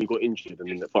 but then he got injured and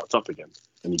then it fucked up again,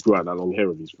 and he grew out that long hair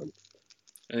of his friend.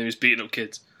 And he was beating up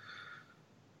kids.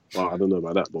 Well, I don't know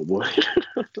about that, but boy.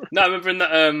 No, I remember in that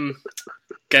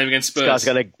game against Spurs.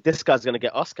 This guy's gonna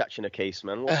get us catching a case,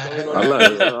 man. What's going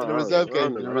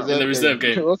on? The reserve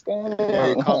game. What's going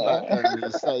on? He come back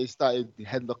and he started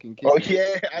headlocking kids. Oh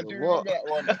yeah, I do remember that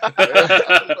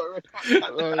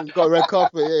one. He's got a red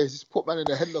carpet. Yeah, he's just put man in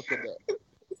the headlock on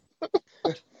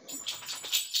that.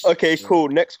 Okay, cool.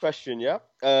 Next question, yeah.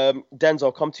 Denzel,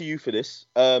 I'll come to you for this.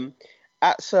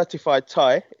 At Certified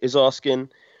Thai is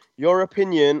asking your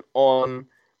opinion on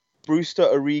Brewster,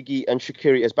 Origi, and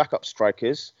Shaqiri as backup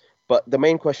strikers, but the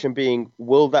main question being,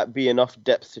 will that be enough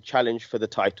depth to challenge for the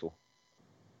title?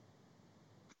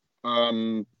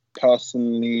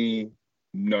 Personally,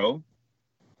 no.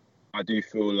 I do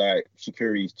feel like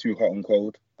Shaqiri is too hot and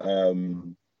cold.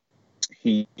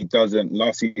 He doesn't.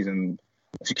 Last season,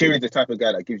 Shaqiri is the type of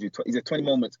guy that gives you. He's a 20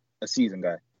 moments a season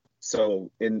guy.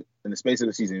 So in the space of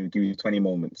the season, he'll give you 20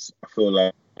 moments. I feel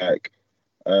like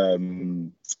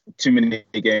too many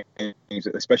games,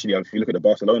 especially if you look at the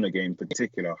Barcelona game in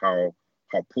particular, how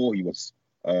poor he was.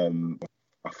 I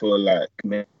feel like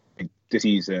maybe this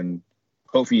season,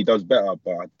 hopefully he does better,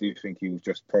 but I do think he was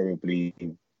just probably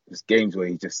just games where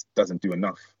he just doesn't do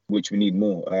enough, which we need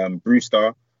more.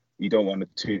 Brewster, you don't want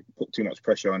to put too much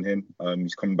pressure on him.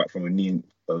 He's coming back from a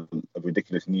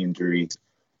ridiculous knee injury.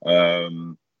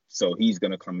 So he's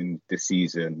going to come in this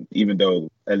season, even though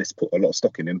Ellis put a lot of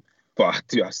stock in him. But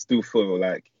I still feel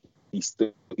like he's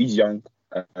young.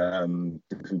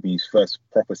 This will be his first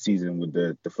proper season with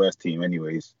the first team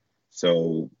anyways.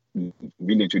 So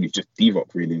really and truly, just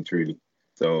Divock, really and truly.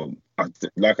 So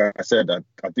like I said, I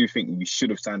do think we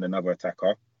should have signed another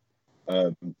attacker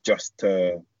just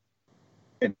to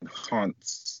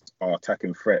enhance our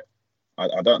attacking threat.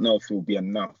 I don't know if it will be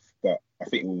enough, but I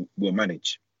think we'll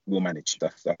manage. We'll manage.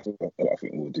 That's what I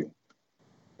think we'll do.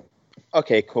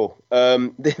 Okay, cool.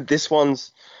 This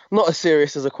one's not as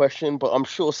serious as a question, but I'm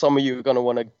sure some of you are going to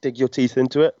want to dig your teeth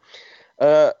into it.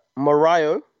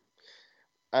 Mario,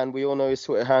 and we all know his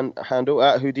Twitter handle,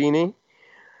 at Houdini.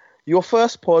 Your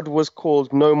first pod was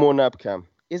called No More Nabcam.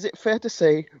 Is it fair to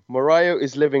say Mario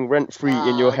is living rent-free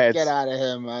in your head? Get out of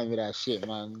here, man, with that shit,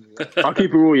 man. I'll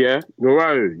keep it real, yeah.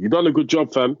 Mario, you done a good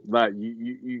job, fam. Like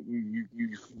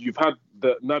you've had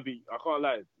the Naby. I can't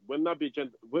lie. When Naby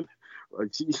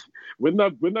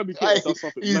Hey,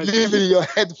 he's living in your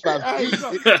head, fam.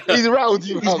 He's around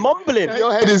you. He's mumbling.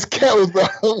 Your head is kettled, bro.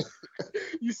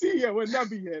 You see, yeah, when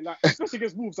Naby, yeah, like especially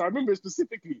against Wolves, I remember it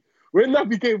specifically when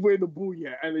Naby gave away the ball,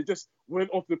 yeah, and it just went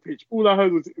off the pitch. All I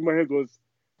heard in my head was.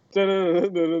 I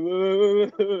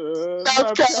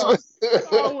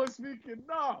was thinking,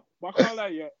 nah, but I can't lie,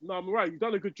 yeah. No, I'm right. You've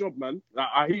done a good job, man. Like,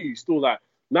 I hear you still. Like,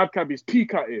 Nabcab is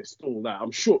peak at it still. Like,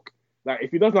 I'm shook. Like,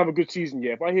 if he doesn't have a good season,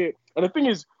 yeah. If I hear, and the thing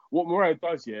is, what Mariah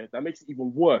does, yeah, that makes it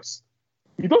even worse.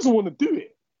 He doesn't want to do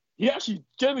it. He actually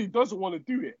generally doesn't want to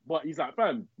do it, but he's like,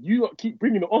 fam, you keep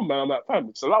bringing it on, man. I'm like, fam,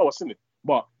 it's allow us, innit?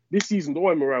 But this season, don't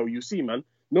worry, Mariah, you see, man.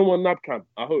 No more Nabcab,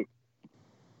 I hope.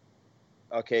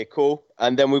 Okay, cool.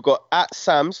 And then we've got at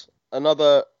Sam's,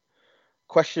 another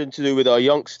question to do with our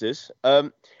youngsters.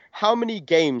 How many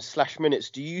games / minutes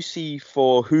do you see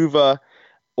for Hoover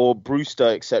or Brewster,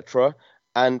 etc.?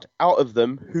 And out of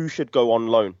them, who should go on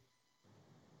loan?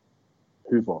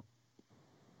 Hoover.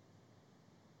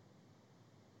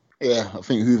 Yeah, I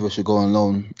think Hoover should go on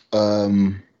loan.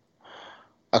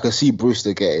 I can see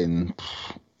Brewster getting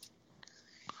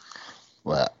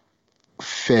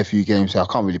fair few games, so I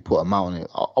can't really put a amount on it.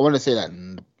 I want to say that.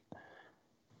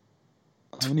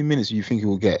 How many minutes do you think he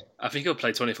will get? I think he'll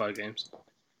play 25 games.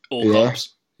 All comps.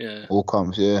 Yeah. All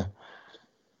comps, yeah.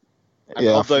 And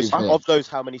of those,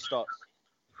 how many starts?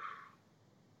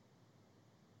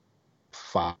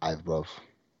 5, bruv.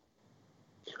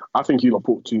 I think you lot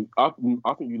put too. I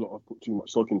think you lot have put too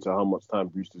much stock into how much time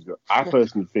Brewster's got. I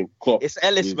personally think Klopp. It's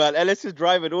Ellis, man. Ellis is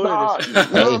driving all of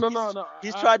this. No.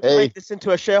 He's trying to make this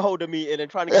into a shareholder meeting and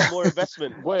trying to get more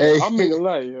investment. Wait, I'm not gonna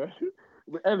lie, yeah.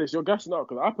 But Ellis, you're gashing out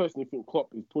because I personally think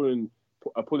Klopp is pulling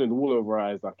the wool over our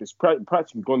eyes. Like it's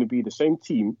practically going to be the same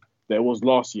team that it was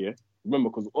last year. Remember,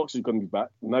 because Oxley's going to be back.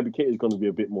 Naby Keita is going to be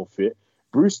a bit more fit.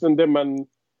 Brewster and them, man.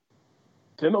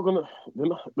 They're not gonna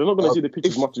see the pitch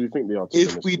as much as we think they are.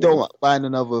 If we don't find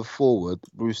another forward,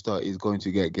 Brewster is going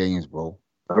to get games, bro.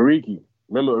 Origi.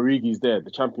 Remember, Origi's there, the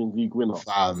Champions League winner.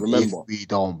 Remember. If we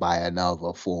don't buy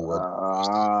another forward.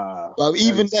 But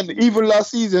even then, even last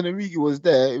season, Origi was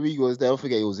there. Don't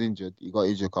forget he was injured. He got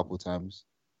injured a couple of times.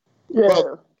 Yeah.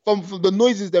 But from the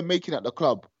noises they're making at the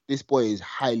club, this boy is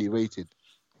highly rated.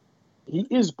 He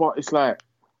is, but it's like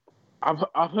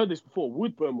I've heard this before.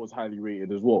 Woodburn was highly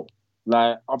rated as well. He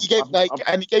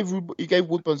gave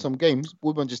Woodburn some games.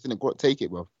 Woodburn just didn't take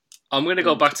it, bro. I'm going to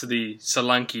go back to the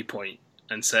Solanke point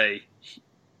and say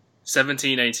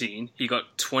 17-18, he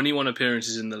got 21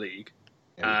 appearances in the league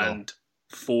and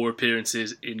 4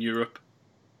 appearances in Europe.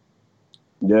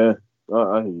 Yeah,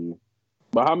 I hear you.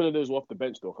 But how many of those were off the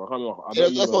bench, though?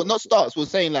 Not starts. We're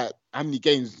saying, like, how many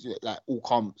games, like, all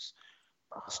comps.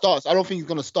 Starts, I don't think he's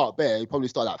going to start better. He'll probably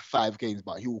start like 5 games,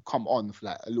 but he will come on for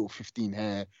like a little 15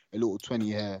 here, a little 20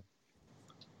 here.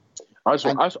 I just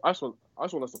want us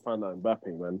to find out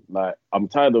Mbappe, man. Like, I'm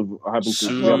tired of having to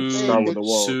scour the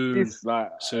world.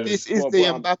 This is the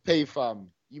Mbappe,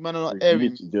 fam. You man are not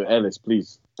airing. Ellis,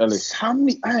 please. Ellis. How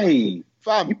many? Hey,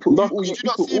 fam. You didn't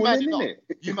see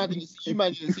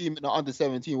him in the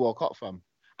under-17 World Cup, fam.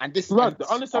 And this right, the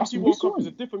under-17 World Cup is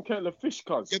a different kettle of fish,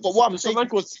 cuz. Yeah, but what I'm saying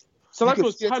Solanke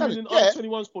was handling in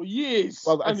under-21s for years.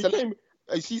 Well, and you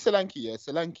see Solanke, yeah?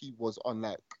 Solanke was on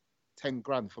like 10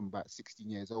 grand from about 16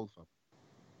 years old, fam.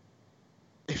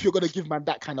 If you're going to give man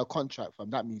that kind of contract, fam,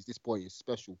 that means this boy is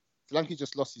special. Solanke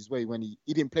just lost his way when he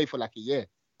didn't play for like a year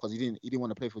because he didn't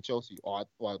want to play for Chelsea. Or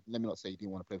let me not say he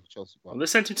didn't want to play for Chelsea. But they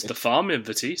sent him to the farm in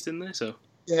Vitesse, didn't they? So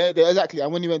yeah, exactly.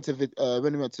 And when he went to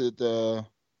the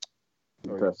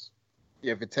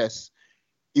Vitesse,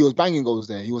 he was banging goals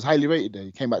there. He was highly rated there.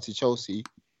 He came back to Chelsea.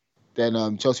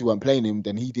 Then Chelsea weren't playing him.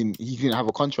 Then he didn't have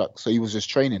a contract, so he was just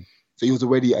training. So he was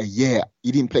already a year.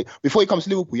 He didn't play before he comes to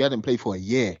Liverpool. He hadn't played for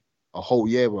a whole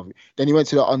year. Then he went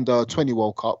to the under-20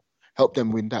 World Cup, helped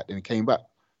them win that. Then he came back.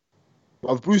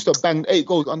 Brewster banged 8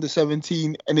 goals under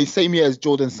 17, and the same year as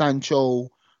Jordan Sancho,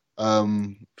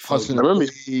 Hudson, Foden.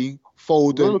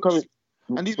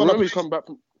 Remember he's come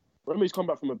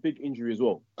back from a big injury as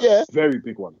well. Yeah, very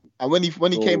big one. And when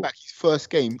he came back, his first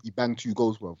game, he banged 2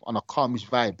 goals, bro, on a calmish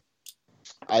vibe.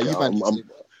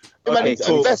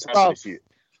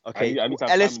 Okay,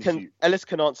 Ellis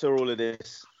can answer all of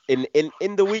this.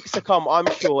 In the weeks to come, I'm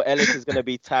sure Ellis is going to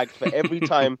be tagged for every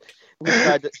time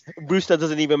Brewster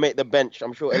doesn't even make the bench.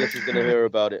 I'm sure Ellis is going to hear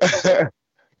about it.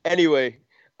 Anyway,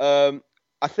 I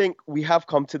think we have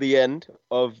come to the end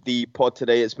of the pod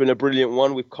today. It's been a brilliant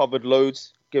one. We've covered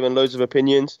loads, given loads of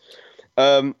opinions.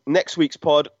 Next week's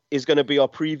pod is going to be our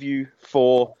preview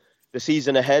for the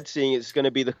season ahead, seeing it's going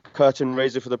to be the curtain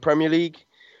raiser for the Premier League.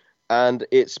 And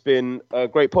it's been a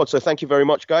great pod. So thank you very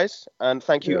much, guys. And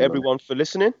thank you, everyone, for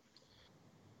listening.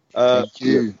 Thank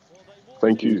you.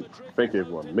 Thank you,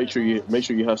 everyone. Make sure you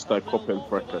hashtag Copen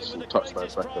Fracas and Touchline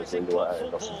Fracas when you're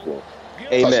at us as well.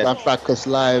 Amen. Touchline Fracas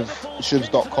live,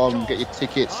 shubs.com. Get your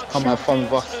tickets. Come have fun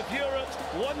with us.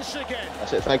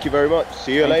 That's it. Thank you very much.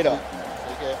 See you later.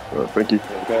 Thank you.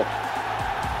 Okay.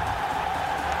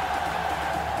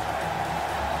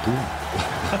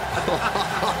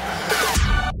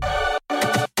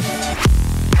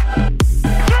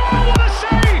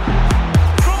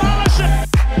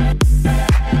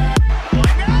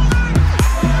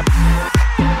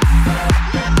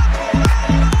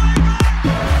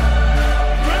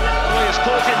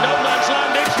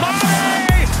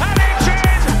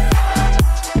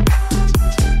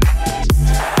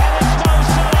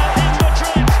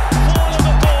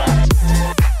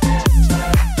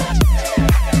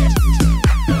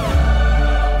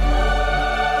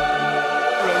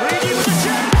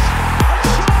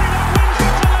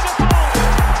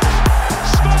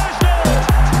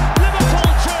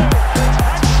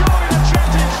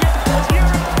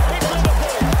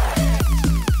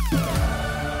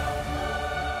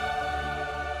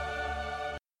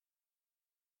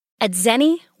 At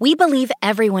Zenni, we believe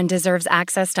everyone deserves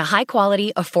access to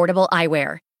high-quality, affordable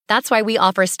eyewear. That's why we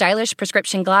offer stylish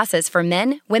prescription glasses for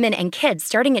men, women, and kids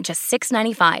starting at just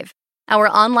 $6.95. Our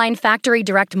online factory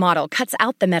direct model cuts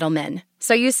out the middlemen,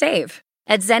 so you save.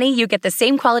 At Zenni, you get the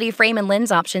same quality frame and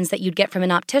lens options that you'd get from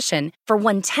an optician for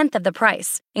 1/10 of the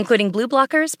price, including blue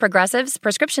blockers, progressives,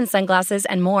 prescription sunglasses,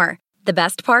 and more. The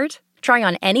best part? Try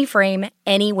on any frame,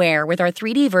 anywhere with our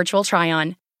 3D virtual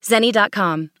try-on.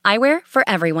 Zenni.com. Eyewear for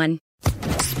everyone.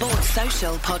 Sports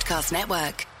Social Podcast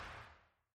Network.